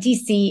 and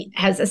DC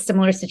has a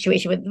similar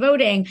situation with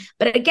voting.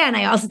 But again,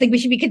 I also think we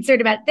should be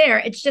concerned about there.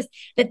 It's just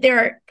that there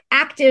are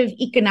active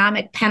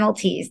economic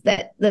penalties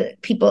that the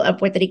people of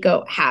Puerto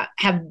Rico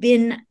have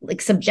been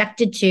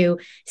subjected to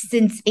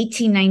since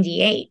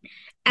 1898.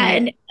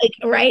 And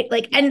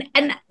and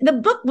the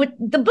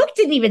book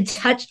didn't even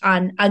touch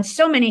on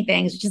so many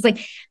things, which is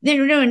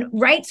when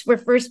rights were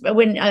first,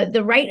 when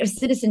the right of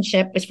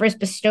citizenship was first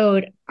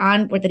bestowed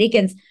on Puerto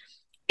Ricans,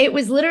 it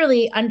was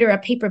literally under a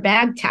paper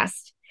bag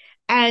test.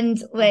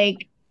 And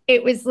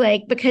it was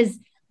because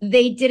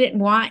they didn't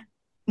want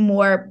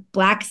more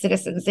Black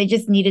citizens. They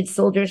just needed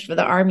soldiers for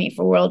the army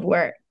for World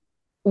War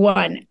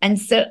I. And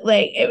so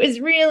it was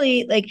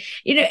really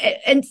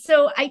and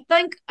so I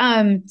think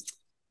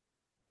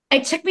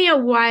it took me a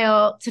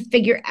while to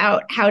figure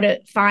out how to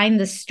find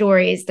the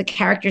stories, the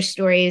character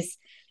stories,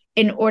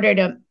 in order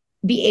to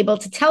be able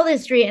to tell the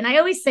history. And I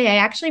always say I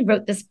actually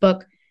wrote this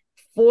book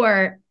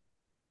for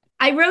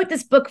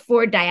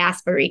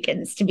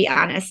diasporicans, to be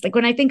honest.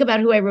 When I think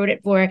about who I wrote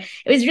it for, it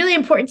was really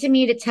important to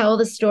me to tell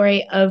the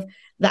story of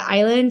the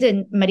island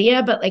and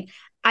Maria. But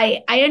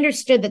I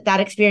understood that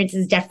experience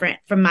is different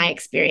from my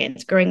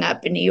experience growing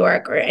up in New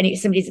York, or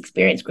somebody's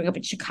experience growing up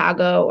in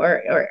Chicago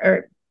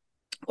or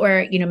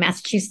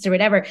Massachusetts or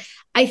whatever.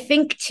 I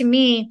think to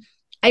me,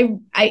 I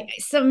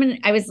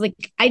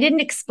didn't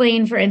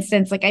explain, for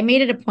instance, I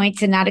made it a point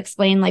to not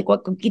explain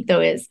what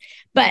coquito is,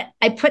 but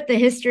I put the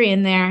history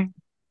in there.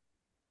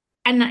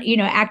 And,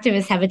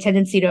 activists have a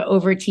tendency to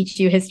overteach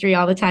you history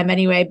all the time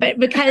anyway, but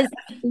because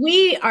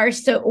we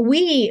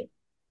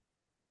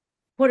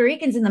Puerto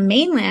Ricans in the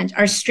mainland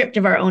are stripped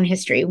of our own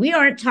history. We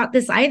aren't taught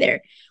this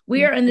either.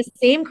 We are in the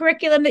same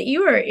curriculum that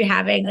you are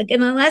having.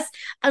 And unless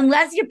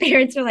your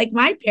parents are like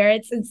my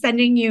parents and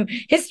sending you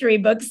history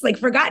books,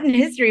 forgotten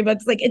history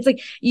books,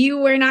 it's you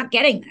were not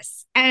getting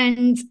this.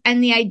 And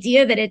the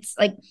idea that it's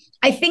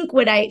I think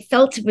what I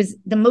felt was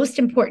the most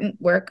important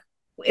work,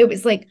 it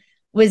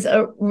was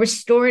a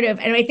restorative.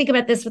 And I think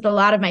about this with a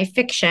lot of my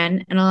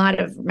fiction and a lot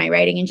of my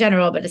writing in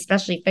general, but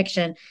especially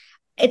fiction.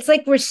 It's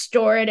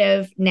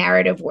restorative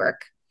narrative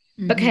work,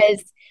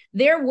 because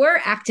there were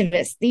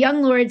activists. The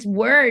Young Lords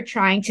were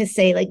trying to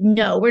say,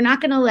 no, we're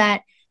not going to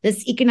let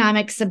this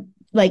economic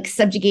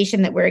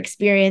subjugation that we're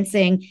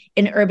experiencing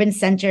in urban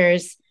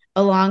centers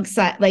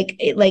alongside,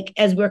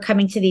 as we're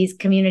coming to these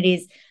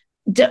communities,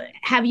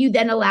 have you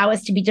then allow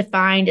us to be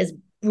defined as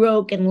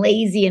broke and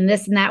lazy and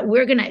this and that.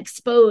 We're going to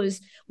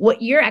expose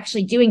what you're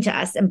actually doing to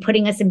us and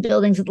putting us in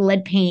buildings with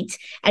lead paint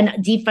and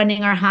defunding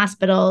our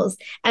hospitals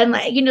and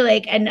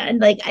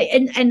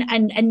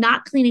and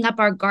not cleaning up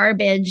our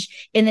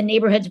garbage in the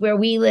neighborhoods where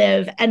we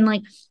live,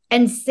 and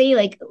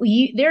say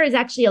there is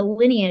actually a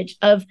lineage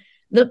of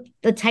the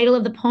title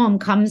of the poem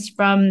comes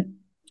from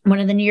one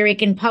of the New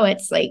Rican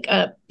poets,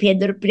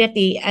 Pedro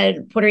Preti,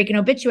 and Puerto Rican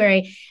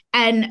Obituary.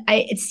 And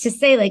it's to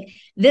say,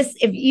 this,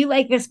 if you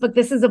like this book,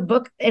 this is a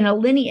book in a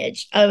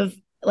lineage of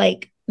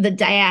the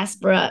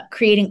diaspora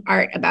creating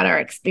art about our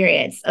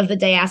experience, of the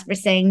diaspora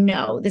saying,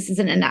 no, this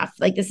isn't enough.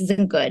 This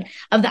isn't good.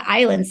 Of the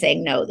island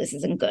saying, no, this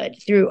isn't good,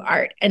 through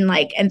art and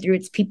through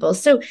its people.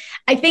 So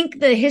I think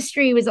the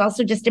history was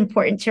also just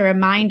important to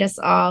remind us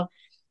all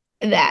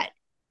that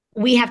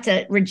we have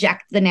to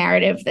reject the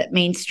narrative that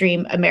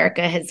mainstream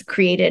America has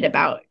created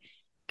about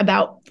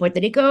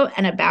Puerto Rico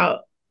and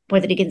about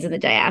Puerto Ricans in the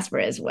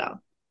diaspora as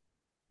well.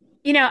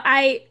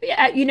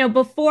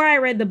 Before I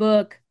read the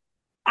book,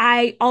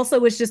 I also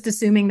was just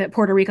assuming that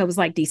Puerto Rico was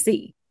like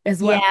DC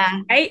as well.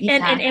 Yeah, right.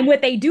 Yeah. And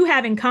what they do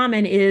have in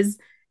common is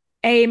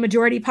a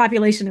majority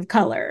population of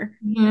color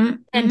and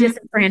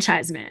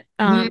disenfranchisement.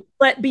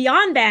 But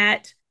beyond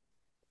that,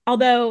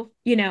 although,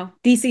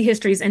 DC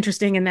history is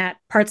interesting in that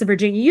parts of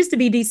Virginia used to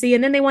be DC,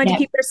 and then they wanted to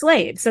keep their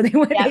slaves. So they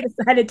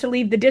decided to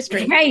leave the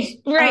district. Right.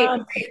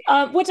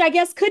 Which I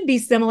guess could be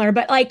similar,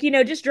 but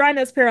just drawing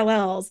those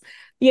parallels,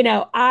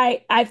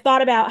 I've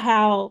thought about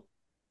how,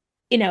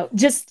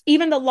 just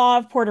even the law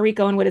of Puerto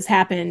Rico and what has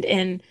happened,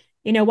 and,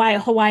 why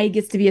Hawaii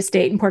gets to be a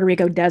state and Puerto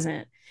Rico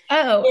doesn't.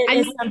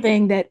 It's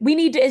something that we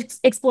need to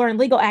explore in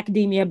legal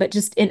academia, but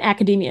just in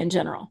academia in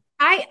general.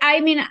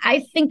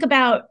 I think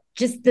about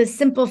just the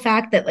simple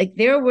fact that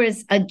there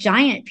was a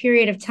giant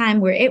period of time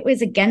where it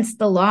was against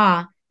the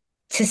law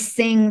to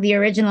sing the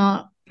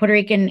original Puerto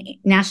Rican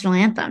national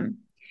anthem.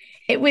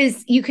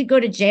 You could go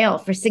to jail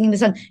for singing the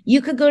song.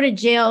 You could go to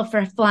jail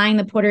for flying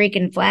the Puerto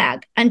Rican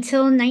flag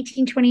until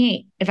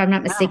 1928, if I'm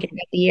not mistaken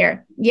about the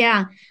year.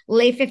 Yeah,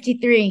 Ley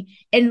 53.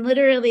 And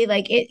literally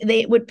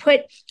they would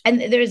put,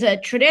 and there's a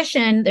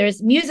tradition,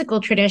 there's musical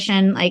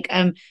tradition,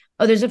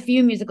 there's a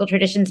few musical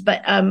traditions,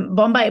 but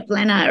Bomba y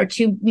Plena are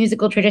two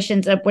musical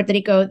traditions of Puerto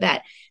Rico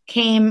that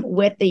came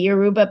with the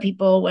Yoruba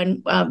people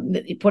when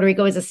Puerto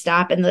Rico was a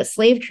stop in the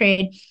slave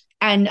trade.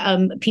 And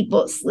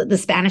the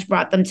Spanish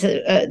brought them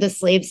to the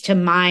slaves to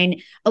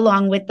mine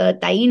along with the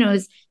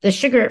Tainos, the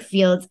sugar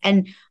fields.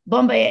 And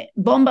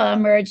Bomba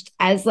emerged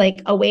as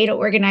a way to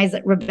organize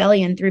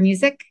rebellion through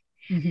music.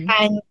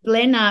 And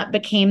Plena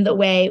became the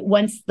way,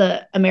 once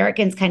the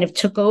Americans kind of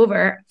took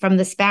over from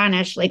the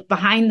Spanish, like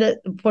behind the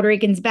Puerto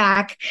Ricans'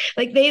 back,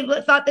 like they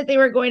thought that they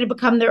were going to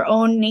become their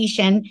own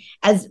nation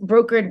as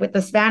brokered with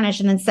the Spanish.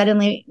 And then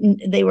suddenly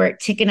they were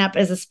taken up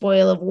as a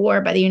spoil of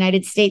war by the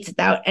United States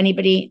without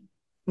anybody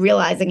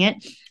realizing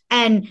it.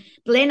 And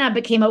Plena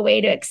became a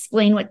way to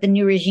explain what the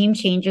new regime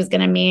change was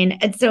going to mean.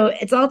 And so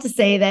it's all to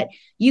say that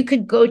you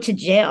could go to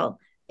jail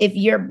if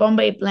your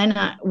Bomba y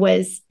Plena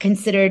was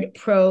considered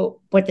pro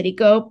Puerto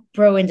Rico,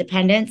 pro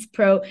independence,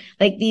 pro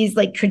like these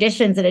like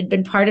traditions that had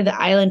been part of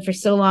the island for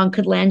so long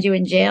could land you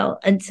in jail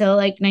until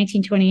like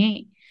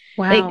 1928.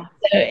 Wow. Like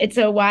it's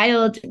a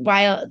wild,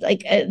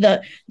 like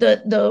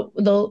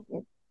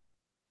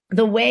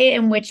the way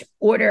in which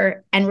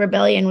order and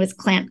rebellion was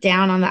clamped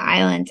down on the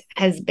island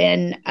has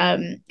been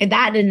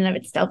that in and of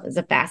itself is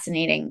a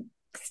fascinating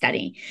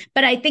study.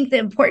 But I think the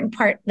important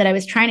part that I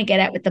was trying to get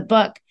at with the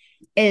book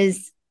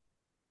is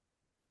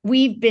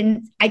we've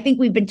been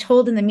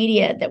told in the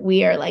media that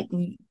we are like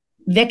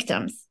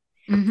victims.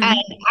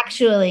 And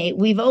actually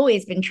we've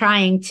always been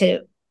trying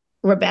to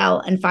rebel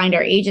and find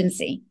our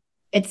agency.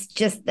 It's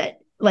just that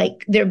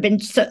like there've been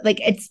so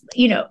like it's,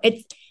 you know,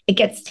 it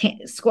gets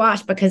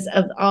squashed because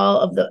of all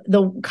of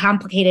the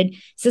complicated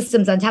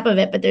systems on top of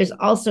it. But there's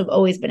also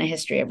always been a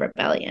history of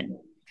rebellion.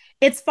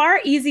 It's far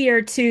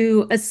easier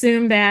to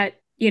assume that,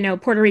 you know,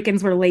 Puerto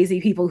Ricans were lazy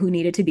people who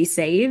needed to be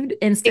saved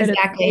instead of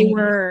they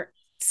were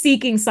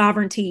seeking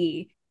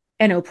sovereignty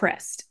and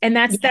oppressed. And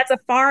that's a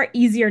far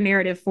easier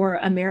narrative for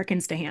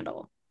Americans to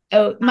handle.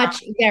 Oh,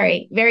 much,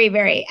 very, very,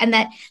 very. And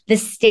that the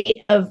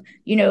state of,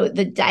 you know,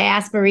 the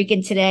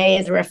diasporican today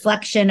is a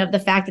reflection of the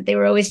fact that they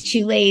were always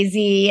too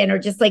lazy and are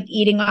just like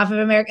eating off of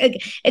America.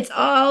 It's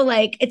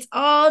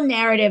all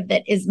narrative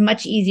that is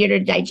much easier to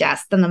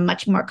digest than the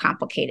much more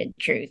complicated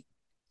truth.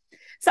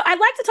 So I'd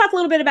like to talk a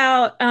little bit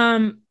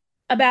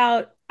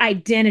about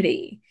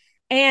identity.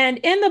 And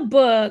in the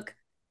book,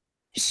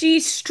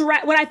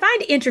 what I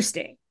find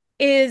interesting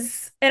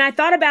is, and I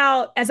thought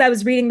about as I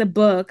was reading the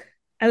book,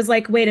 I was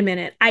like, wait a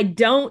minute, I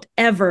don't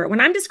ever,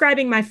 when I'm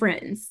describing my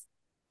friends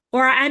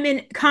or I'm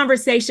in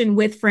conversation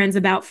with friends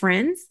about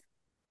friends,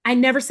 I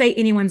never say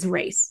anyone's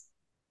race.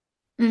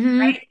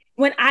 Right?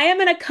 When I am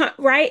in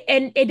right?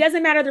 And it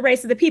doesn't matter the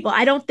race of the people.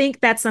 I don't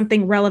think that's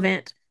something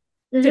relevant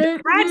to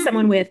describe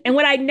someone with. And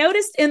what I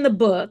noticed in the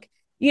book,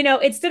 you know,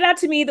 it stood out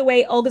to me the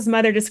way Olga's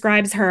mother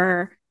describes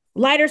her.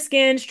 Lighter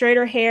skin,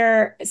 straighter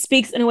hair,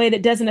 speaks in a way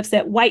that doesn't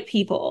upset white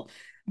people.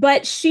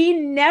 But she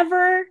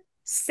never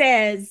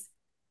says,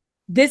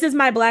 this is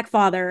my Black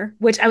father,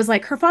 which I was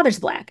like, her father's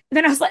Black. And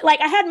then I was like,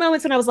 I had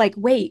moments when I was like,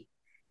 wait,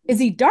 is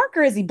he dark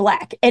or is he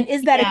Black? And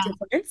is that a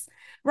difference?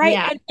 Right.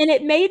 Yeah. And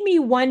it made me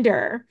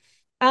wonder,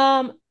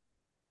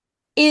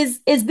 is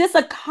this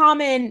a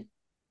common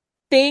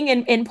thing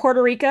in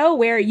Puerto Rico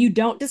where you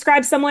don't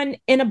describe someone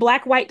in a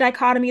Black-white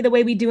dichotomy the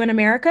way we do in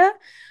America?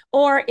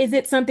 Or is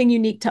it something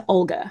unique to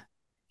Olga?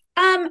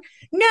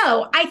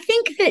 No, I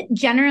think that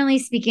generally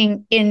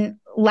speaking in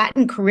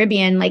Latin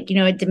Caribbean, like, you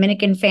know, a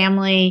Dominican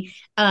family,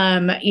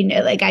 you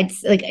know, like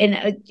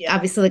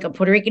obviously like a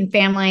Puerto Rican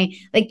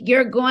family, like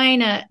you're going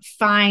to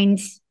find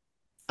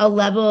a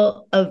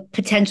level of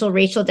potential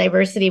racial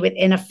diversity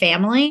within a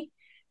family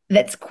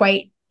that's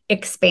quite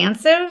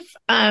expansive.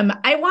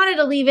 I wanted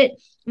to leave it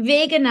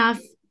vague enough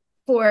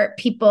for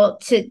people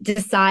to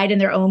decide in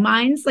their own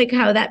minds, like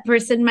how that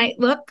person might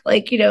look.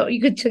 Like, you know, you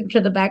could turn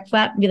to the back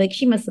flap and be like,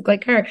 she must look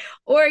like her.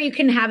 Or you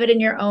can have it in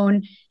your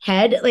own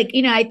head. Like,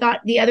 you know, I thought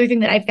the other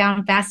thing that I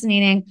found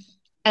fascinating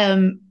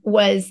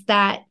was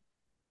that,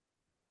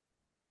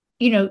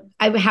 you know,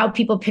 how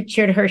people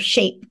pictured her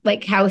shape,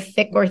 like how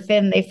thick or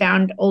thin they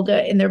found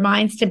Olga in their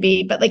minds to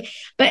be. But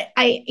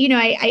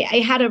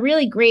I had a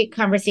really great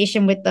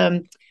conversation with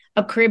a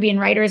Caribbean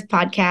writers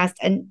podcast.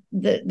 And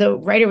the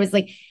writer was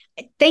like,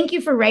 thank you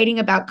for writing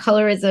about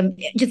colorism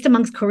just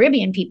amongst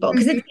Caribbean people.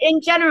 Because it's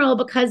in general,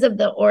 because of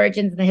the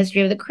origins and the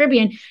history of the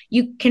Caribbean,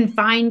 you can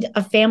find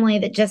a family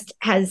that just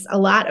has a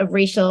lot of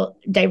racial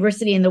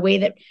diversity in the way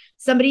that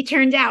somebody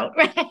turned out,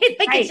 right?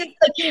 It's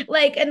just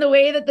like in the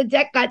way that the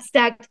deck got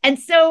stacked. And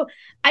so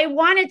I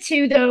wanted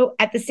to, though,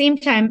 at the same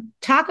time,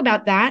 talk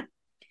about that,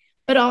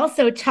 but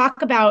also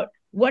talk about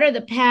what are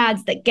the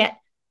paths that get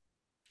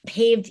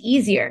paved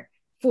easier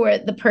for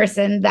the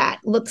person that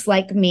looks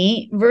like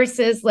me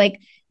versus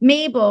like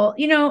Mabel,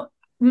 you know,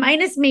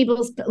 minus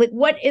Mabel's, like,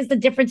 what is the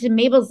difference in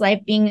Mabel's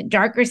life being a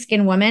darker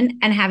skinned woman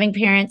and having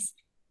parents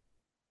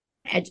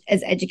as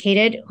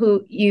educated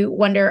who you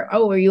wonder,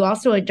 oh, are you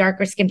also a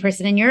darker skinned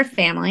person in your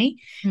family?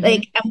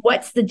 Like, and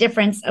what's the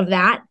difference of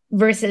that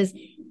versus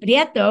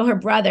Prieto, her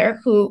brother,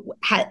 who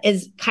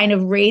is kind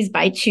of raised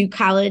by two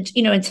college,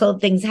 you know, until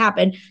things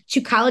happen,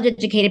 two college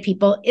educated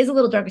people, is a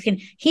little darker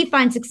skinned. He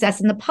finds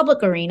success in the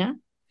public arena.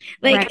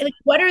 Like,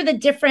 what are the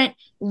different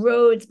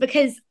roads?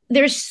 Because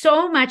there's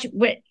so much.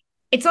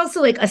 It's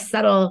also like a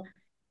subtle,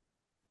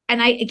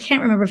 and I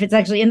can't remember if it's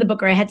actually in the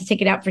book or I had to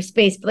take it out for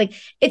space. But like,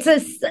 it's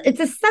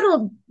a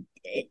subtle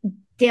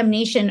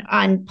damnation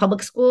on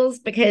public schools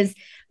because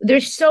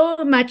there's so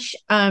much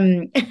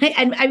and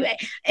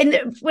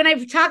when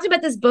I've talked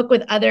about this book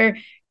with other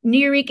New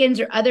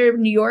Yorkers or other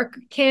New York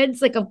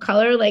kids like of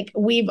color, like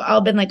we've all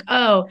been like,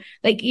 oh,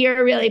 like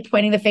you're really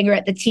pointing the finger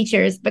at the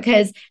teachers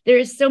because there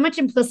is so much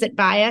implicit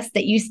bias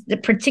that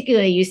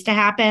particularly used to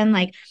happen,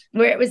 like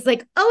where it was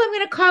like, oh, I'm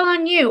going to call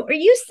on you, or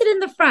you sit in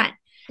the front.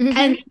 Mm-hmm.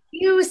 And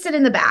you sit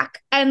in the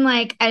back, and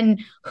like,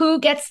 and who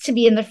gets to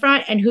be in the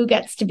front and who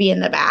gets to be in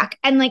the back.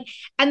 And like,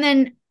 and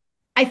then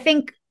I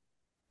think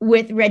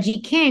with Reggie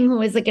King, who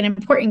was like an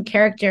important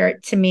character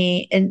to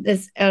me in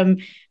this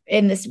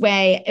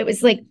way, it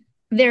was like,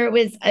 there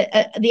was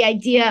the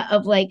idea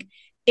of like,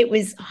 it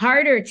was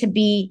harder to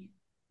be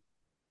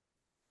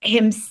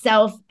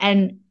himself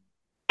and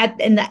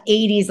in the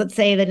 80s, let's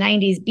say the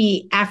 90s,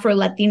 be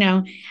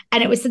Afro-Latino.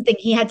 And it was something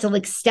he had to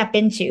like step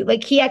into.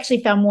 Like he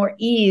actually found more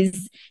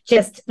ease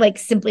just like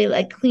simply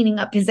like cleaning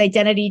up his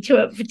identity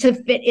to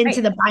fit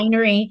into the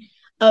binary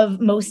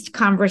of most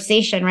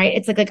conversation, right?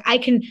 It's like I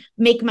can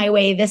make my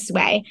way this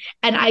way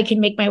and I can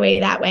make my way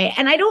that way.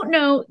 And I don't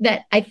know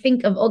that I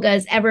think of Olga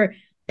as ever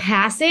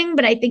passing,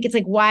 but I think it's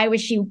like, why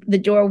was the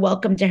door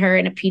welcome to her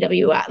in a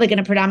PWI, like in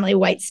a predominantly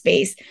white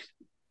space?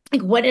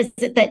 Like, what is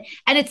it that,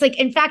 and it's like,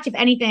 in fact, if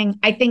anything,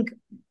 I think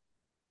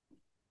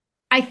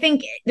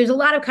there's a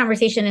lot of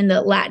conversation in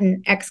the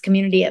Latinx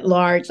community at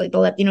large, like the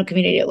Latino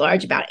community at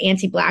large, about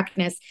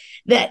anti-Blackness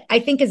that I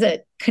think is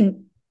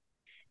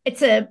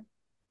it's a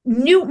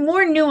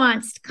more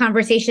nuanced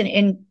conversation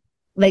in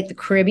like the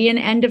Caribbean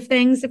end of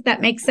things, if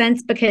that makes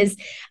sense, because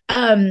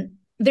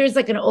there's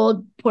like an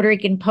old Puerto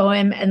Rican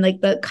poem and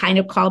like the kind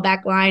of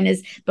callback line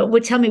is,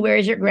 but tell me, where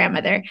is your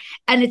grandmother?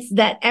 And it's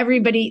that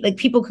everybody, like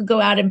people could go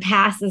out and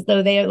pass as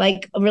though they are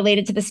like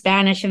related to the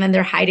Spanish and then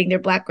they're hiding their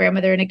Black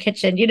grandmother in a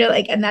kitchen,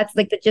 like, and that's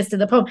like the gist of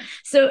the poem.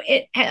 So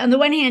it, on the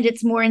one hand,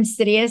 it's more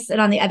insidious.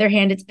 And on the other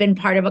hand, it's been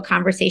part of a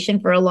conversation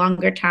for a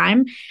longer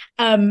time.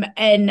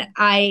 And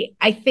I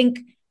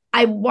think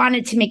I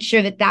wanted to make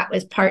sure that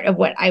was part of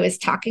what I was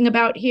talking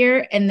about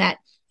here. And that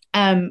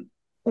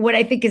what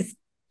I think is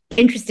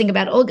interesting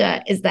about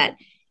Olga is that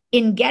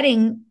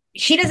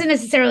she doesn't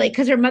necessarily,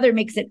 because her mother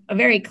makes it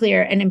very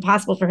clear and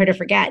impossible for her to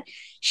forget,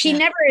 she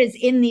never is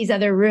in these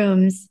other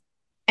rooms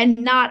and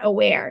not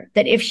aware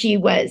that if she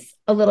was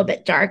a little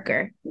bit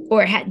darker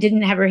or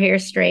didn't have her hair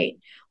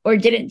straight or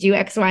didn't do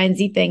X, Y, and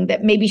Z thing,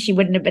 that maybe she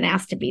wouldn't have been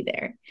asked to be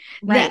there.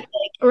 Right.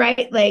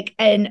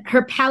 And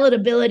her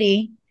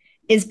palatability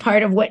is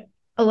part of what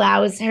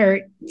allows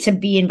her to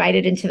be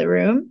invited into the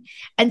room.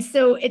 And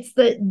so it's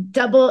the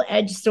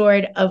double-edged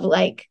sword of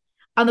like,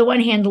 on the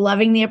one hand,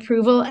 loving the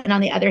approval, and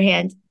on the other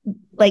hand,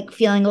 like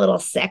feeling a little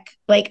sick.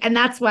 Like, and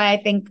that's why I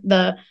think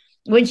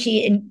when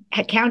she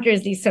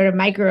encounters these sort of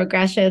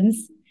microaggressions,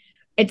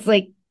 it's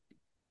like,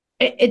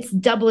 it's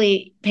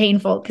doubly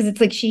painful because it's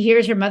like she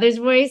hears her mother's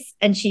voice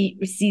and she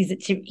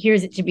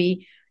hears it to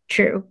be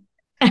true.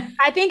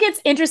 I think it's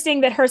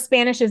interesting that her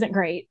Spanish isn't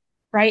great,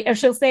 right? Or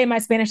she'll say, my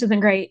Spanish isn't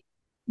great,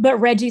 but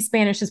Reggie's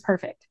Spanish is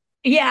perfect.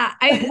 Yeah.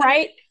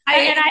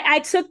 I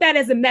took that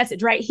as a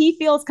message, right? He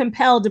feels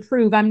compelled to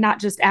prove I'm not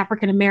just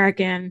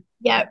African-American.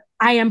 Yeah.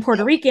 I am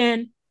Puerto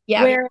Rican.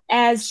 Yeah.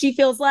 Whereas she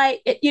feels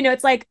like,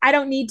 it's like, I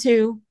don't need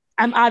to.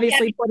 I'm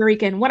obviously Puerto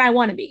Rican when I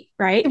want to be,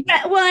 right?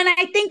 Well, and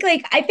I think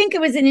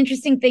it was an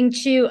interesting thing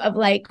too, of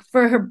like,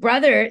 for her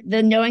brother,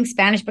 the knowing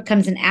Spanish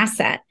becomes an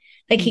asset.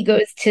 Like he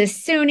goes to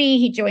SUNY,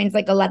 he joins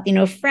like a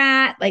Latino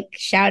frat, like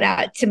shout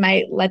out to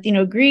my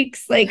Latino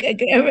Greeks. Like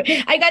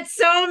I got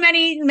so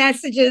many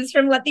messages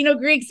from Latino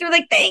Greeks who were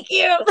like, thank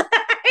you.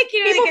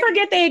 People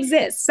forget they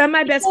exist. Some of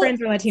my best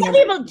friends are Latino. Some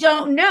people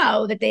don't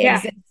know that they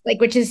exist, like,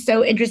 which is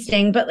so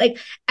interesting. But like,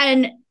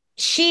 and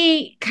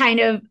she kind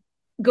of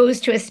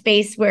goes to a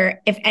space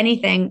where, if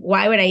anything,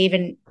 why would I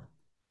even,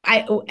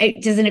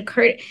 it doesn't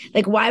occur,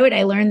 like, why would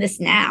I learn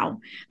this now?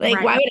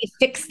 Like, why would I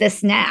fix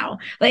this now?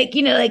 Like,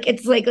 like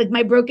it's like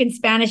my broken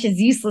Spanish is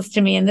useless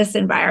to me in this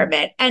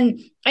environment. And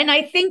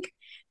I think,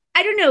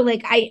 I don't know,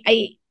 like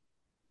I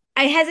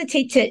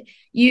hesitate to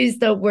use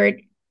the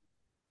word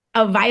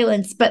of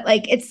violence, but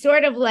like, it's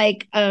sort of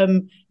like,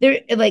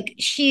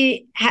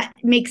 she's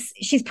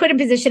put in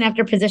position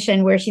after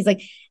position where she's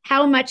like,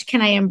 how much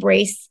can I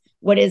embrace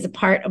what is a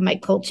part of my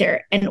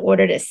culture in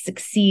order to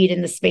succeed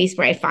in the space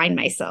where I find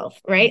myself,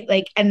 right?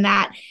 Like, and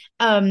that,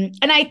 and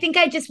I think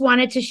I just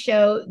wanted to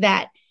show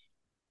that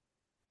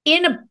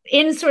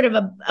in sort of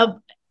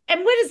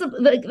and what is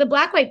the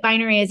black-white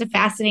binary is a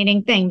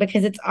fascinating thing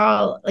because it's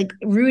all like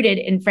rooted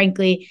in,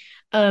 frankly,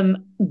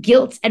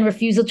 guilt and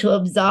refusal to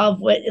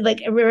absolve,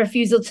 a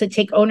refusal to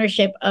take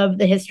ownership of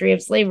the history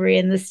of slavery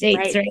in the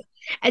States, right?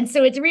 And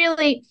so it's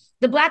really,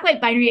 the black-white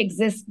binary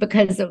exists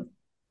because of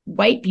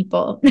white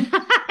people.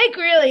 Like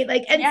really,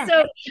 like, and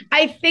so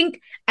I think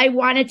I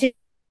wanted to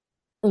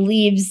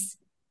leaves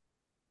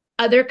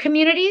other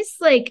communities,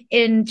 like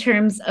in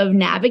terms of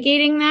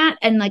navigating that,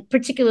 and like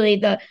particularly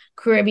the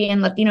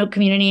Caribbean Latino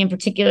community, and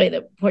particularly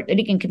the Puerto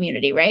Rican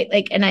community, right?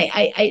 Like, and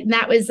I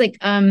that was like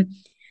an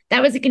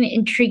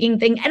intriguing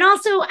thing, and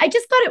also I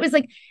just thought it was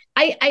like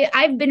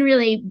I've been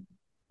really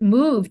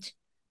moved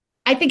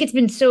I think it's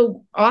been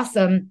so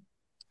awesome.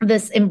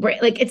 This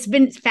embrace, like, it's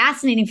been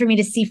fascinating for me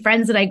to see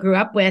friends that I grew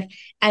up with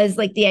as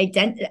like the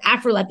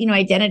Afro Latino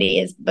identity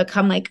has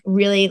become like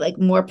really like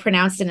more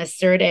pronounced and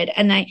asserted.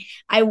 And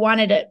I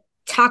wanted to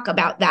talk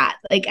about that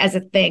like as a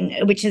thing,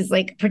 which is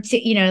like,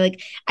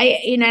 like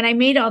and I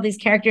made all these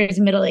characters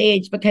middle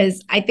age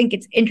because I think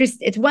it's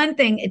interesting. It's one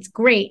thing, it's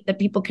great that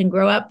people can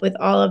grow up with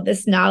all of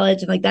this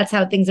knowledge and like that's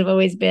how things have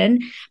always been.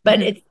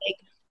 But it's like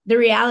the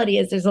reality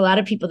is there's a lot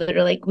of people that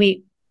are like,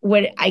 wait,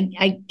 what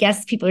I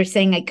guess people are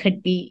saying I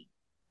could be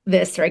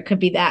this or I could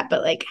be that,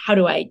 but like, how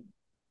do I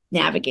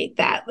navigate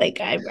that? Like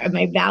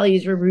my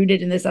values were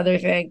rooted in this other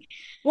thing.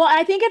 Well,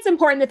 I think it's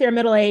important that they're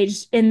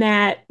middle-aged in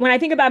that when I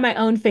think about my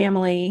own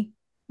family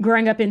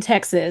growing up in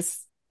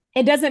Texas,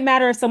 it doesn't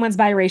matter if someone's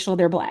biracial,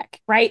 they're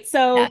Black, right?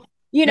 So,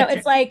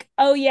 it's like,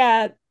 oh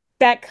yeah,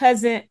 that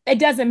cousin, it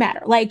doesn't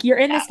matter. Like you're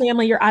in this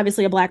family, you're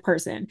obviously a Black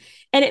person.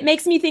 And it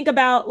makes me think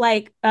about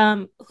like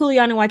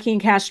Julian and Joaquin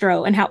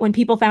Castro and how when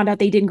people found out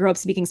they didn't grow up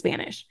speaking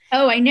Spanish.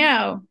 Oh, I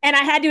know. And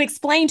I had to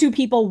explain to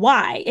people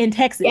why in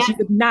Texas you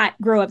would not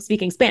grow up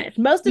speaking Spanish.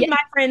 Most of my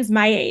friends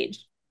my age,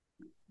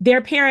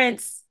 their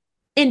parents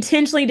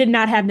intentionally did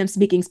not have them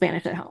speaking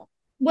Spanish at home.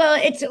 Well,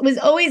 it was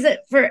always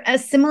for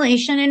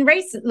assimilation and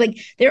race, like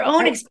their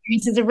own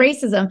experiences of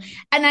racism.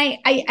 And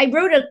I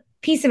wrote a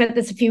piece about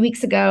this a few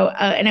weeks ago,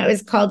 and it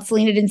was called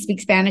 "Selena Didn't Speak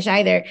Spanish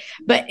Either."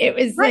 But it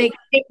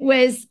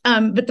was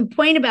but the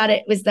point about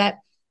it was that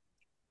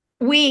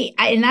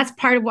and that's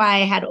part of why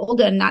I had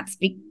Olga not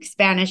speak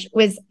Spanish,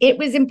 was it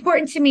was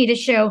important to me to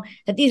show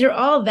that these are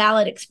all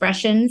valid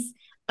expressions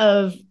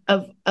of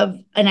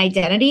an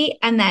identity,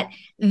 and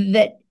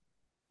that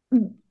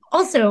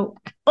also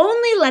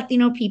only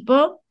Latino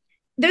people,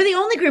 they're the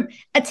only group,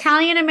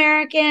 Italian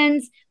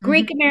Americans,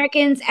 Greek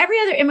Americans, every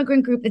other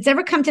immigrant group that's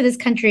ever come to this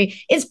country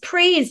is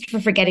praised for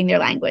forgetting their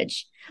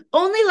language.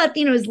 Only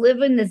Latinos live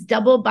in this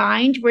double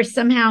bind where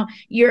somehow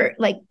you're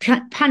like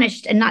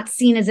punished and not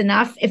seen as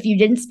enough if you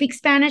didn't speak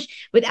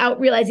Spanish, without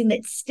realizing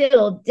that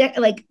still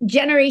like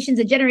generations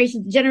and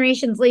generations and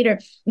generations later,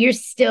 you're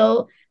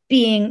still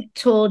being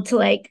told to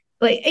like,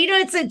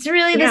 it's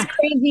really this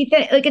crazy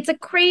thing. Like, it's a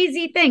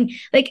crazy thing.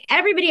 Like,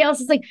 everybody else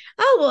is like,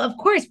 oh, well, of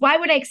course. Why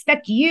would I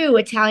expect you,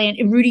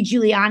 Italian, Rudy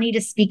Giuliani, to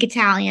speak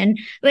Italian?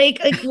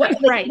 Like what,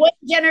 what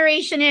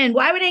generation in?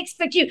 Why would I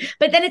expect you?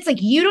 But then it's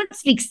like, you don't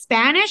speak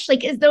Spanish,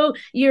 like as though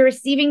you're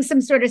receiving some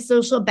sort of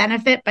social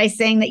benefit by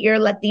saying that you're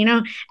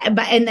Latino,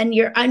 and then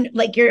you're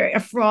you're a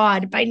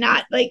fraud by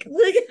not like.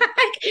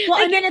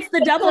 And then it's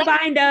the double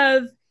bind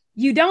of,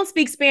 you don't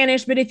speak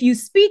Spanish, but if you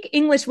speak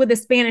English with a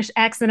Spanish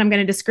accent, I'm going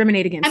to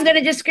discriminate against you. I'm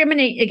going to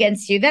discriminate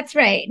against you. That's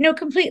right. No,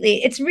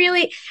 completely. It's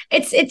really,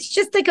 it's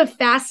just like a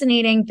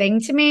fascinating thing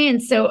to me.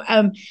 And so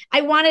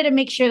I wanted to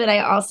make sure that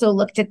I also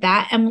looked at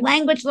that and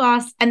language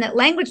loss, and that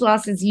language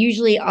loss is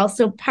usually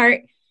also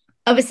part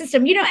of a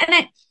system,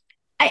 and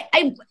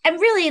I'm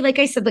really, like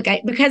I said,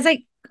 because I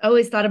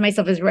always thought of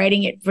myself as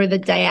writing it for the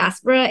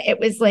diaspora, it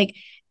was like,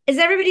 is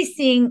everybody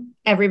seeing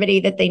everybody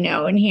that they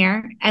know in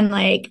here? And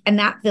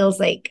that feels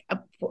like,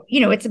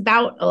 it's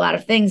about a lot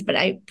of things, but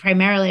I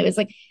primarily was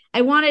like,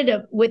 I wanted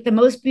to, with the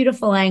most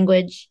beautiful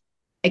language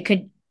I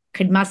could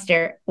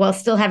muster while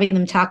still having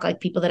them talk like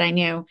people that I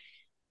knew,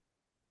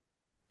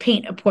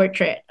 paint a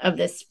portrait of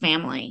this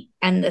family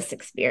and this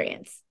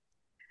experience.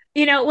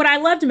 What I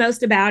loved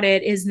most about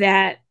it is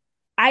that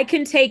I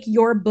can take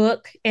your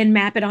book and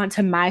map it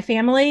onto my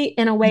family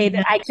in a way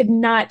that I could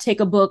not take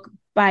a book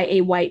by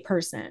a white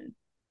person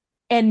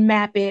and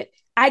map it.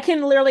 I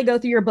can literally go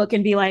through your book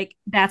and be like,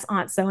 that's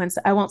Aunt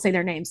so-and-so. I won't say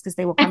their names because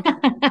they will come.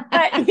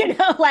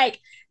 But,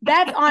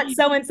 that's Aunt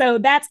so-and-so.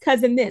 That's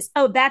cousin this.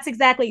 Oh,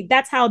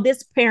 that's how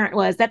this parent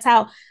was. That's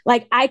how,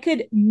 I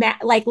could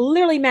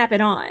literally map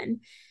it on.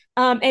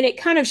 And it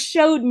kind of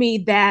showed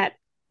me that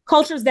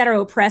cultures that are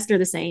oppressed are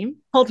the same.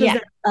 Cultures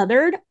that are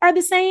othered are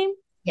the same.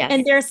 Yes.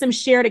 And there's some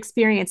shared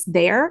experience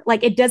there.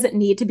 Like, it doesn't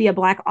need to be a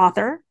Black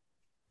author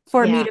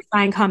for me to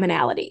find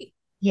commonality.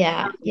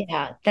 I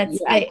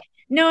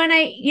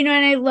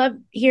love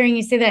hearing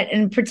you say that,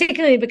 and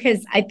particularly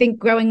because I think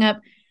growing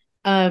up,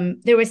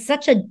 there was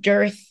such a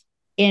dearth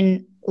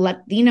in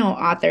Latino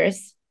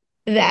authors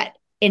that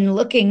in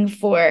looking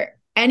for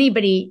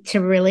anybody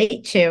to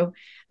relate to,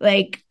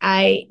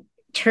 I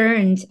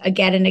turned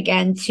again and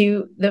again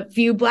to the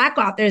few Black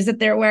authors that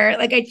there were.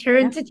 I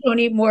turned to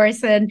Toni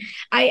Morrison.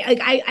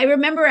 I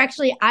remember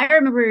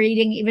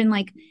reading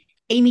even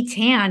Amy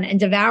Tan and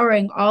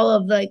devouring all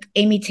of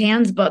Amy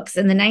Tan's books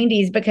in the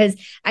 90s, because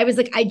I was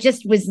I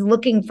just was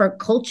looking for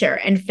culture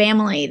and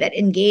family that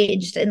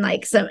engaged in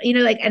some,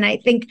 and I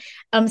think,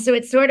 so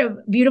it's sort of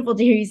beautiful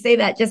to hear you say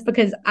that, just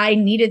because I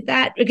needed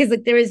that, because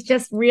there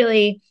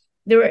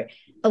were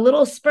a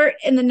little spurt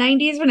in the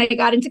 90s when I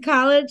got into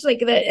college,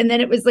 and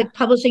then it was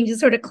publishing just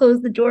sort of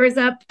closed the doors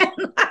up.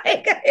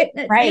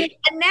 Right.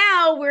 And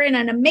now we're in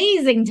an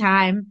amazing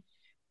time.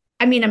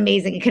 I mean,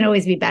 amazing. It can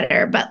always be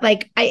better, but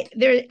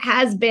there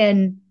has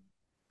been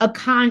a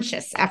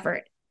conscious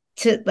effort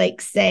to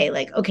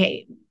say,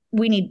 okay,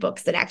 we need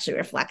books that actually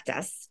reflect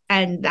us.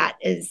 And that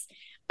is,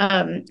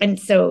 And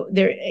so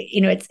there,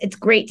 it's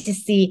great to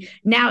see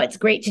now. It's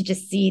great to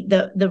just see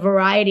the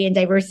variety and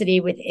diversity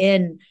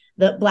within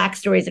the Black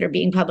stories that are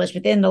being published,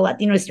 within the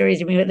Latino stories,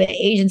 the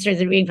Asian stories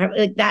that are being published,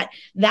 like that.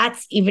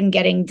 That's even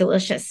getting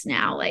delicious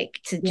now, like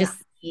to just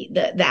see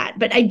that.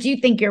 But I do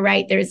think you're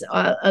right. There's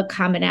a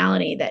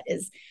commonality that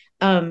is,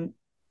 I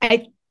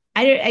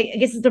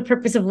guess it's the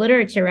purpose of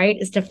literature, right?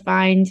 Is to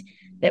find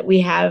that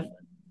we have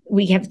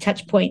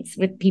touch points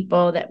with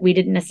people that we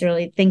didn't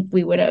necessarily think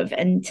we would have,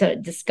 and to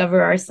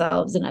discover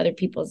ourselves and other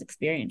people's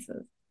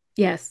experiences.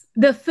 Yes.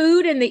 The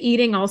food and the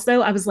eating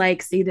also, I was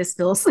like, see, this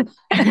feels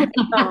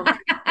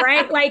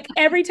right? Like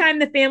every time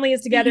the family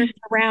is together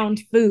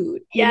around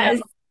food,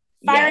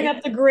 firing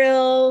up the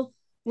grill,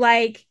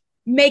 like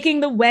making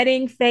the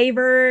wedding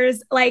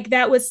favors, like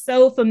that was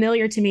so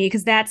familiar to me,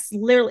 because that's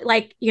literally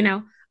like,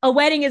 a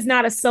wedding is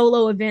not a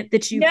solo event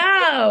that you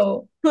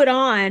put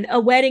on. A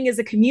wedding is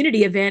a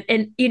community event.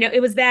 And,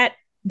 it was that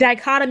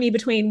dichotomy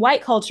between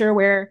white culture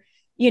where,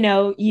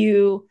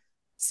 you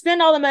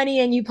spend all the money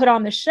and you put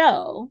on the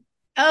show.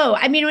 Oh,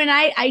 I mean, when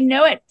I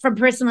know it from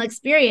personal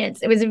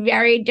experience, it was a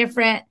very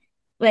different,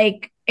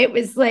 like, it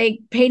was like,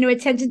 pay no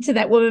attention to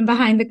that woman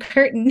behind the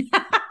curtain.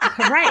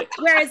 Right.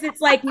 Whereas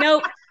it's like,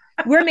 nope,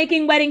 we're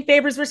making wedding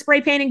favors. We're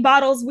spray painting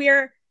bottles.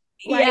 We're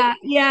like,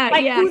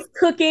 who's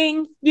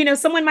cooking?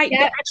 Someone might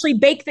actually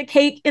bake the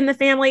cake in the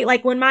family.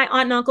 Like when my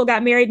aunt and uncle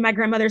got married, my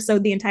grandmother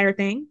sewed the entire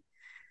thing.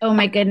 Oh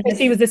my goodness.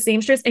 She was the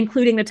seamstress,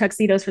 including the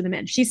tuxedos for the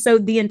men. She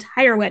sewed the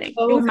entire wedding.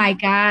 Oh my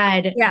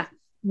God. Yeah.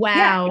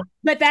 Wow. Yeah.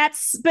 But that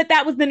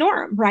was the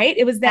norm, right?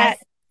 It was that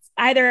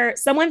either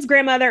someone's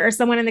grandmother or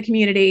someone in the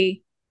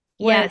community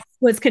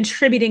was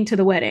contributing to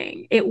the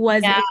wedding. It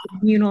was a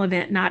communal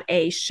event, not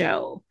a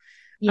show.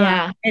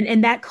 Yeah.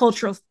 And that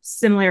cultural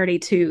similarity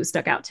too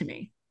stuck out to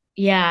me.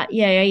 Yeah.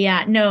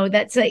 No,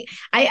 that's like,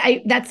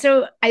 I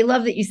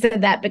love that you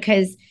said that,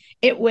 because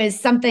it was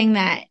something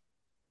that,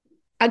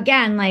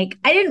 again, like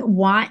I had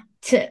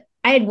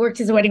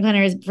worked as a wedding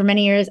planner for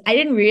many years. I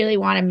didn't really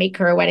want to make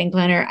her a wedding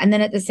planner. And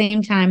then at the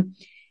same time,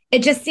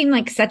 it just seemed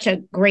like such a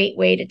great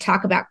way to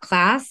talk about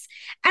class.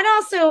 And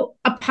also,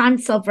 upon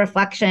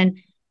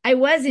self-reflection, I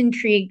was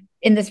intrigued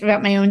in this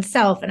about my own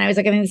self. And I was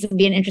like, I think this would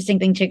be an interesting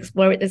thing to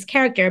explore with this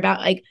character, about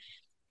like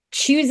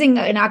choosing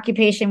an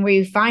occupation where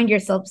you find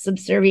yourself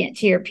subservient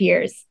to your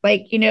peers,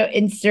 like,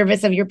 in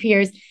service of your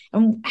peers.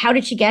 And how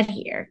did she get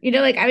here?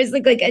 Like I was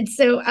like, and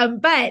so,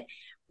 but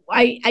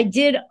I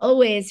did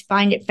always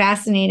find it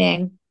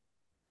fascinating.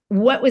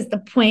 What was the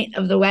point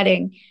of the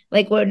wedding?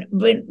 Like when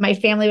my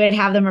family would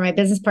have them, or my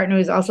business partner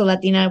who's also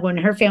Latina, when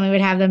her family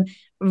would have them,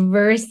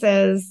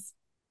 versus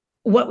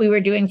what we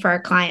were doing for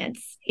our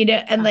clients,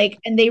 and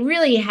they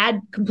really had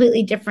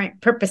completely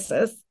different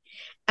purposes.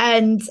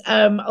 And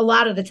a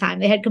lot of the time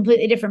they had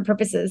completely different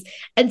purposes.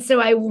 And so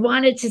I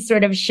wanted to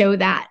sort of show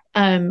that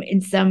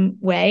in some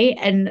way,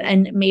 and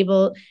letting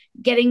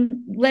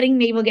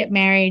Mabel get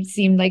married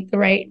seemed like the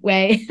right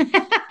way.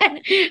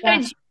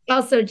 And she's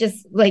also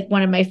just like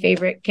one of my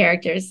favorite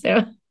characters.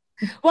 So,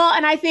 well,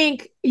 and I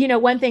think,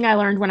 one thing I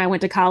learned when I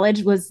went to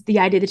college was the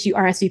idea that you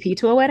RSVP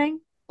to a wedding,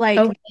 like,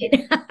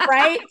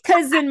 right?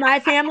 Because in my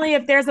family,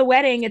 if there's a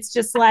wedding, it's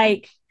just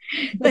like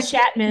the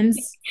Chapmans.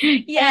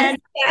 Yes.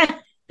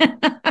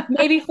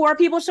 Maybe 4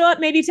 people show up,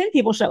 maybe 10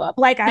 people show up.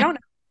 Like, I don't know.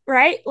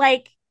 Right.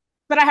 Like,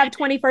 but I have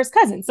 21st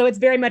cousins. So it's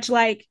very much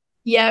like,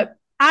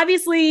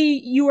 obviously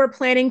you were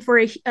planning for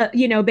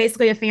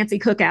basically a fancy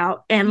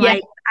cookout. And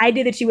like, I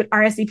did that you would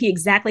RSVP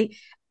exactly.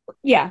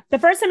 Yeah. The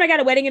first time I got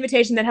a wedding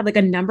invitation that had like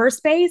a number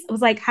space, it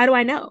was like, how do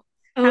I know?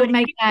 Oh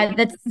my God.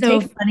 That's so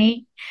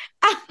funny.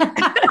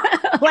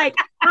 Like,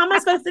 how am I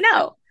supposed to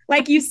know?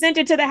 Like, you sent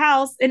it to the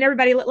house and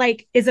everybody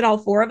like, is it all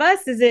 4 of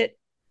us? Is it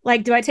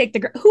like, do I take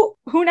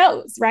who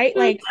knows? Right.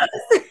 Like,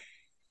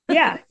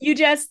 yeah,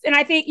 and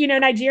I think,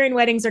 Nigerian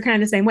weddings are kind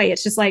of the same way.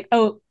 It's just like,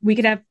 oh, we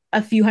could have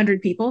a few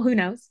hundred people. Who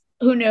knows?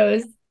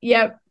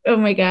 Yep. Oh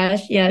my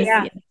gosh.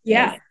 Yes.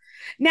 Yeah.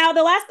 Now,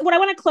 what I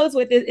want to close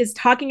with is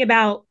talking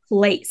about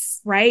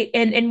place, right?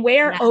 And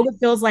where Olga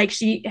feels like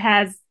she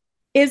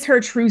is her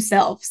true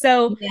self.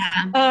 So,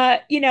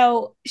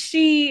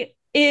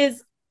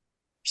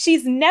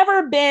 she's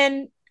never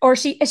been, or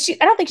I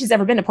don't think she's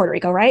ever been to Puerto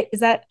Rico, right?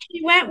 Is that?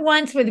 She went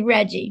once with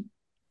Reggie.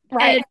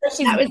 Right.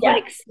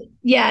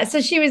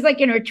 So she was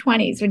like in her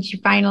 20s when she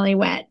finally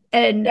went.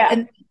 And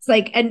it's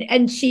like,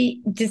 and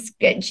she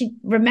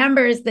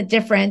remembers the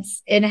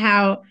difference in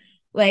how,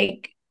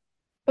 like,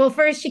 well,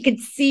 first she could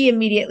see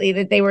immediately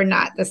that they were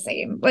not the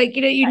same. Like,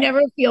 you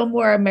never feel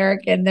more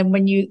American than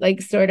when you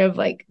like sort of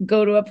like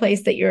go to a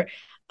place that you're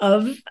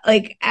of,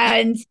 like,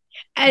 and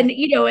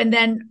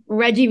then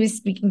Reggie was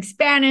speaking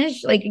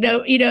Spanish, like,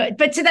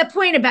 but to that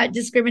point about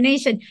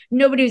discrimination,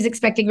 nobody was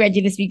expecting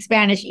Reggie to speak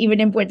Spanish, even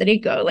in Puerto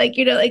Rico. Like,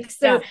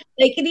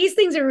 like these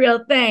things are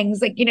real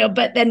things, like,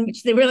 but then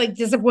they were like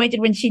disappointed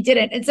when she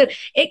didn't. And so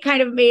it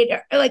kind of made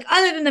her, like,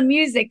 other than the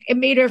music, it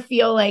made her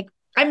feel like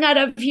I'm not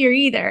up here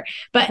either.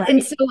 But,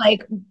 and so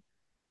like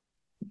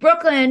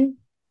Brooklyn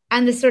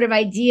and the sort of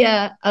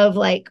idea of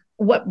like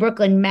what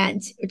Brooklyn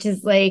meant, which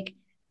is like,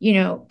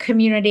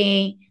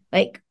 community,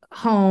 like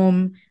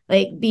home,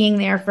 like being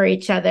there for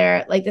each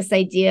other, like this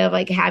idea of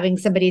like having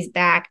somebody's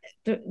back.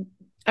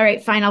 All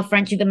right, fine, I'll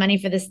front you the money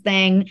for this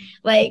thing.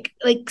 Like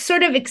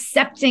sort of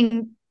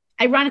accepting,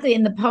 ironically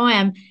in the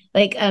poem,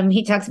 like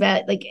he talks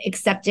about like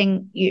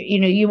accepting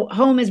you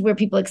home is where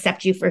people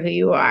accept you for who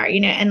you are,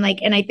 and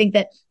I think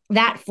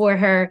that for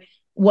her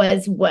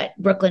was what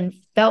Brooklyn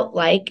felt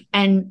like.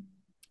 And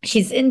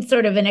she's in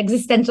sort of an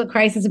existential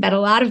crisis about a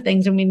lot of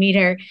things when we meet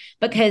her,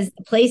 because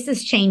the place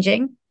is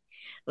changing.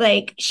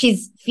 Like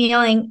she's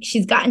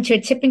gotten to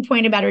a tipping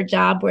point about her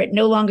job where it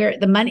no longer,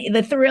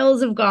 the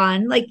thrills have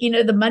gone, like,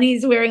 the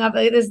money's wearing off,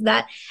 like this,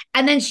 that.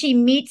 And then she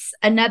meets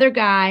another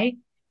guy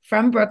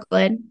from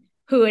Brooklyn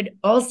who had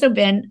also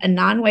been a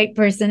non-white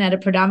person at a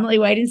predominantly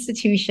white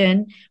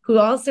institution, who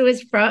also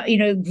is from,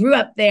 grew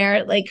up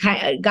there, like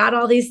got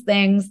all these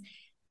things.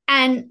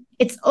 And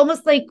it's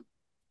almost like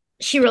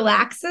she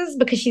relaxes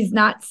because she's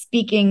not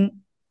speaking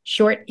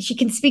she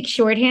can speak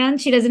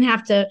shorthand. She doesn't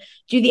have to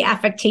do the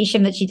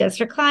affectation that she does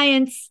for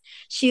clients.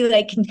 She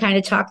like can kind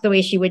of talk the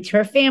way she would to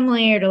her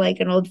family or to like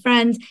an old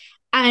friend.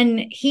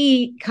 And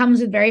he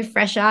comes with very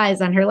fresh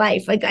eyes on her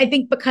life. Like, I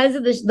think because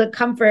of the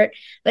comfort,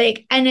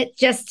 like, and it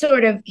just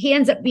sort of, he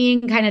ends up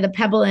being kind of the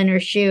pebble in her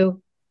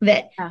shoe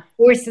that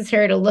forces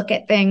her to look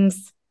at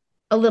things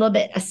a little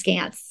bit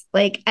askance.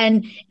 Like,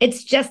 and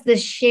it's just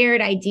this shared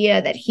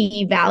idea that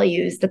he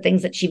values the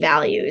things that she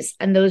values.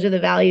 And those are the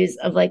values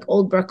of like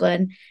old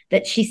Brooklyn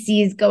that she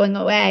sees going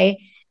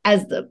away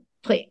as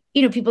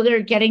people that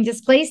are getting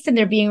displaced, and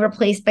they're being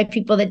replaced by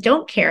people that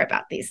don't care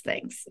about these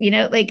things,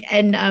 like,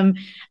 and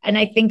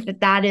I think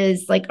that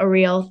is like a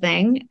real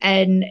thing.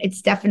 And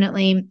it's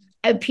definitely,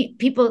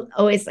 people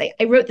always like,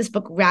 I wrote this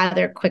book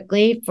rather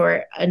quickly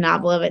for a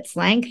novel of its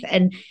length.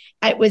 And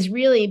it was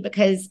really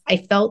because I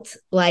felt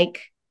like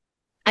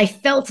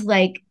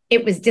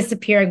it was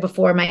disappearing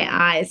before my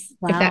eyes,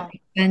 if that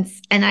makes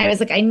sense. And I was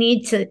like, I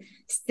need to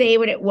say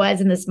what it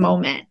was in this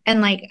moment.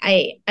 And like,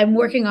 I'm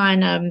working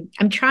on,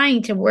 I'm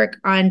trying to work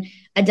on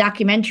a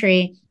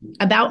documentary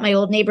about my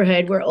old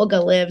neighborhood where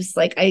Olga lives.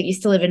 Like, I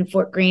used to live in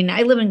Fort Greene.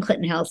 I live in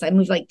Clinton Hills. So I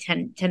moved like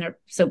 10 or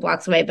so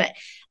blocks away, but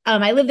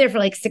I lived there for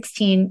like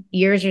 16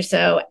 years or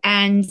so.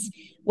 And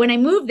when I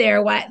moved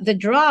there, what the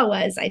draw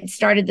was, I'd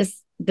started this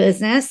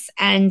business,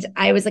 and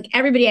I was like,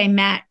 everybody I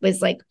met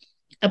was like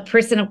a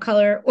person of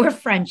color or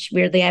French.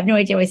 Weirdly, I have no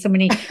idea why so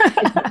many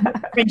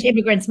French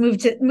immigrants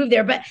moved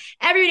there, but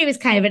everybody was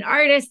kind of an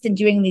artist and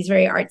doing these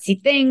very artsy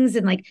things.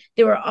 And like,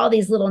 there were all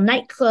these little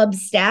nightclubs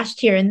stashed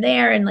here and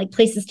there, and like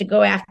places to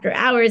go after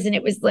hours. And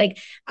it was like,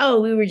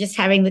 oh, we were just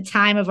having the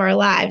time of our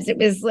lives. It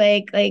was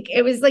like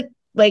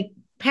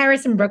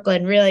Paris and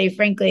Brooklyn, really,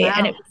 frankly. Wow.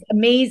 And it was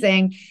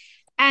amazing.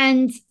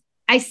 And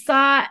I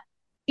saw,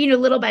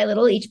 little by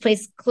little, each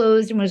place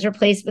closed and was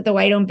replaced with a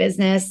white-owned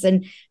business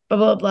and blah,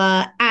 blah,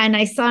 blah. And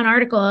I saw an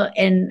article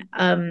in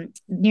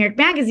New York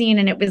Magazine,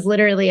 and it was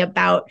literally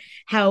about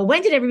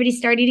when did everybody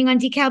start eating on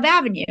DeKalb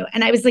Avenue?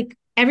 And I was like,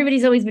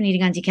 everybody's always been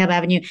eating on DeKalb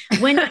Avenue.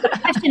 The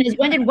question is,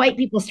 when did white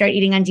people start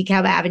eating on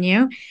DeKalb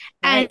Avenue?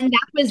 And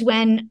that was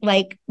when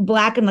like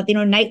Black and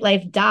Latino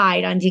nightlife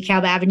died on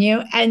DeKalb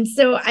Avenue. And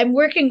so I'm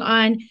working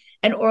on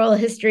an oral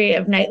history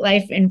of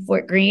nightlife in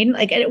Fort Greene.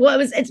 Like,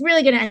 it's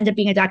really going to end up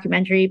being a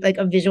documentary, like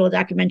a visual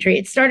documentary.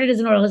 It started as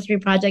an oral history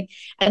project.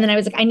 And then I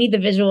was like, I need the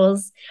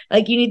visuals.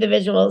 Like, you need the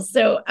visuals.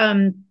 So,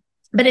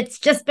 but it's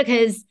just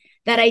because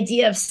that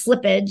idea of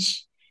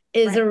slippage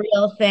is a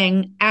real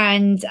thing.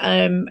 And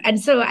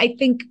so I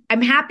think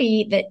I'm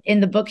happy that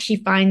in the book she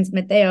finds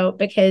Mateo,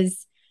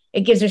 because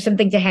it gives her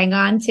something to hang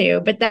on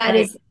to. But that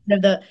is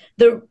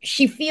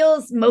she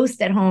feels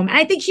most at home. And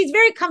I think she's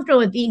very comfortable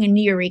with being a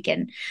New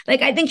Yorican.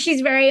 Like, I think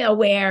she's very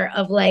aware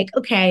of like,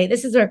 okay,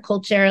 this is our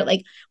culture.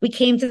 Like, we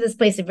came to this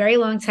place a very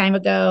long time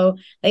ago.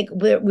 Like,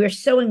 we're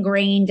so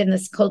ingrained in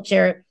this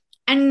culture,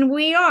 and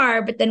we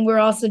are, but then we're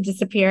also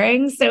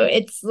disappearing. So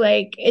it's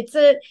like, it's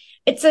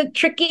a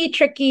tricky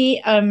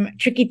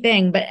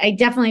thing. But I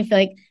definitely feel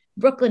like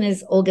Brooklyn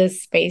is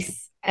Olga's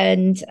space.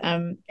 And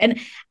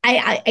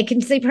I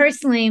can say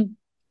personally,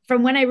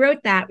 from when I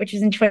wrote that, which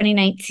was in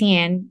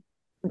 2019,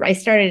 I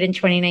started in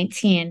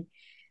 2019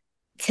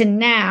 to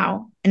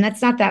now, and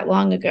that's not that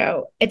long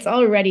ago, it's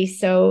already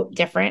so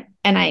different.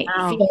 And I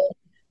feel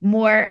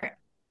more,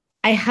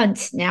 I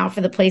hunt now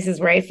for the places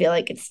where I feel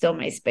like it's still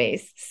my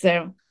space.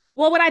 So,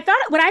 well, what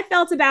I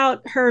felt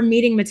about her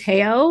meeting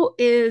Mateo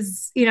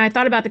is, I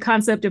thought about the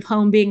concept of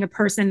home being a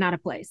person, not a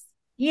place.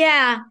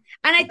 Yeah.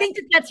 And I think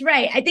that's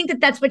right. I think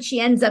that's what she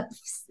ends up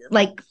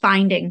like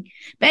finding.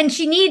 And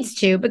she needs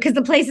to, because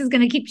the place is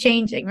going to keep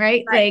changing,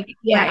 right? Like,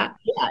 yeah.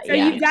 So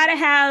you've got to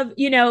have,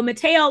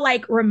 Mateo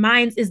like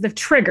is the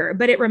trigger,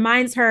 but it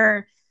reminds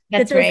her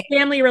that there's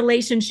family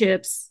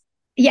relationships.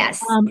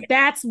 Yes.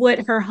 That's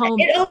what her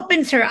home. It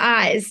opens her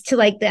eyes to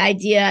like the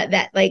idea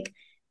that like,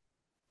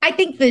 I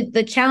think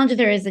the challenge with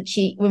her is that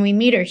when we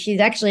meet her, she's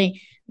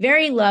actually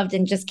very loved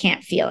and just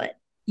can't feel it.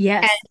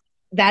 Yes. And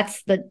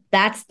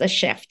that's the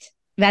shift.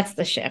 That's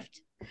the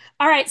shift.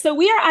 All right. So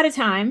we are out of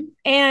time.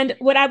 And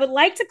what I would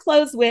like to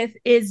close with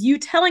is you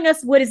telling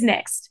us what is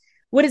next.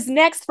 What is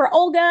next for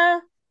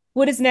Olga?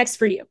 What is next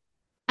for you?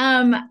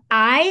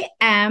 I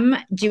am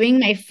doing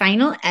my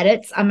final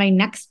edits on my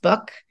next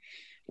book,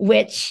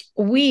 which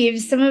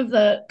weaves some of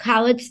the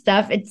college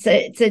stuff. It's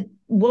a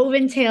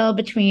woven tale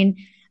between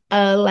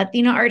a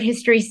Latino art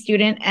history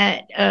student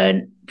at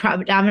a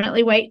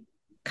predominantly white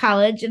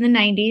college in the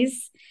 90s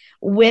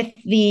with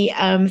the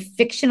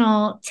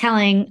fictional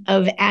telling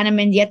of Ana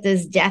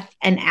Mendieta's death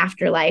and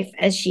afterlife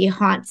as she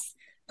haunts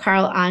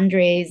Carl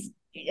Andres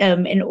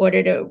in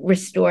order to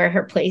restore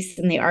her place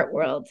in the art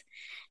world.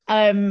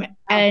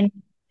 And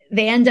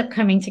they end up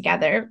coming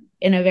together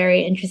in a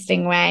very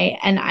interesting way.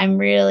 And I'm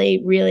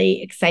really,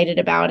 really excited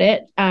about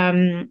it.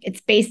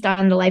 It's based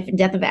on the life and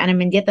death of Ana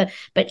Mendieta,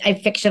 but I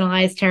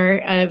fictionalized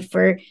her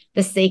for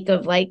the sake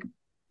of like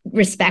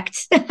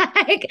respect.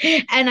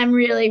 And I'm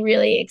really,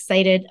 really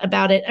excited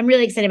about it. I'm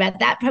really excited about it.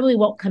 That probably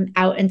won't come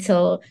out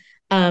until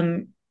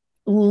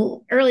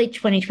early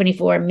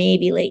 2024,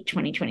 maybe late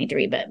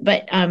 2023.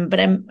 But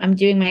I'm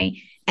doing my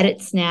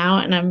edits now,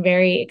 and I'm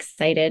very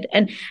excited.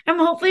 And I'm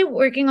hopefully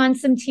working on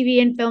some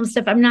TV and film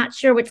stuff. I'm not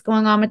sure what's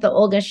going on with the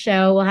Olga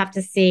show. We'll have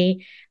to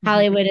see.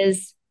 Hollywood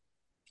is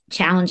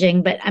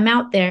challenging, but I'm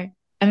out there.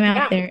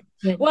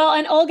 Well,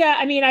 and Olga,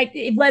 I mean,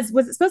 was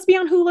it supposed to be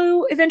on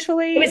Hulu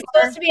eventually? It was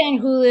supposed to be on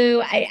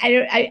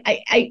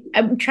Hulu.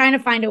 I'm trying to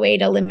find a way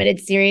to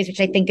limited series, which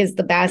I think is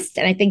the best.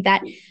 And I think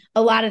that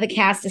a lot of the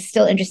cast is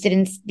still interested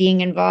in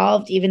being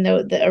involved, even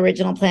though the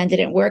original plan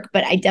didn't work.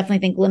 But I definitely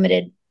think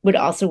limited would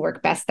also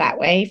work best that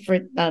way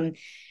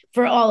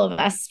for all of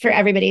us, for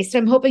everybody. So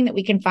I'm hoping that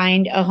we can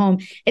find a home.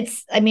 I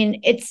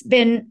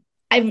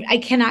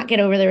cannot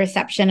get over the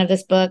reception of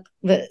this book,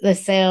 the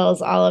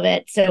sales, all of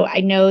it. So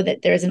I know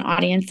that there's an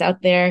audience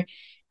out there.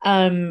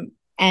 And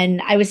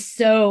I was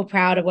so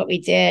proud of what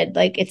we did.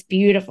 Like, it's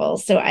beautiful.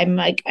 So I'm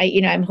like,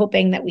 I'm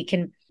hoping that we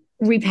can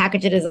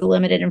repackage it as a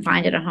limited and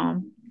find it a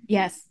home.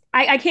 Yes.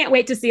 I can't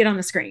wait to see it on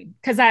the screen,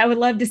 because I would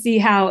love to see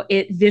how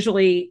it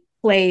visually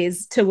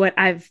plays to what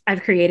I've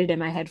created in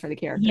my head for the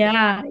character.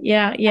 Yeah.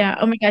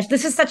 Oh my gosh,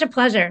 this is such a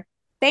pleasure.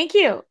 Thank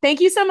you. Thank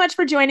you so much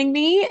for joining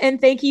me.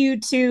 And thank you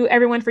to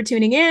everyone for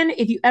tuning in.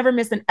 If you ever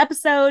miss an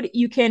episode,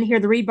 you can hear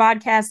the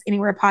rebroadcast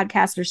anywhere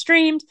podcasts are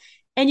streamed.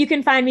 And you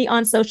can find me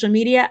on social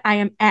media. I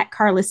am at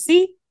Carlos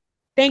C.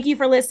 Thank you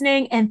for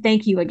listening. And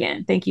thank you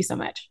again. Thank you so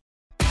much.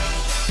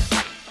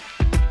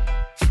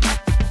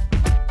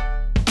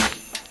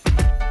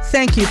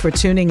 Thank you for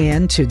tuning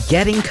in to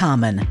Getting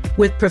Common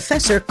with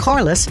Professor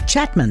Carlos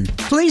Chapman.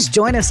 Please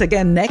join us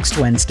again next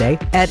Wednesday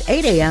at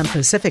 8 a.m.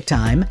 Pacific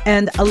Time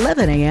and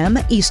 11 a.m.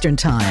 Eastern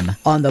Time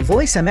on the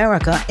Voice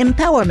America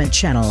Empowerment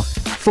Channel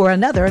for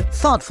another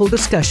thoughtful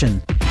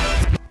discussion.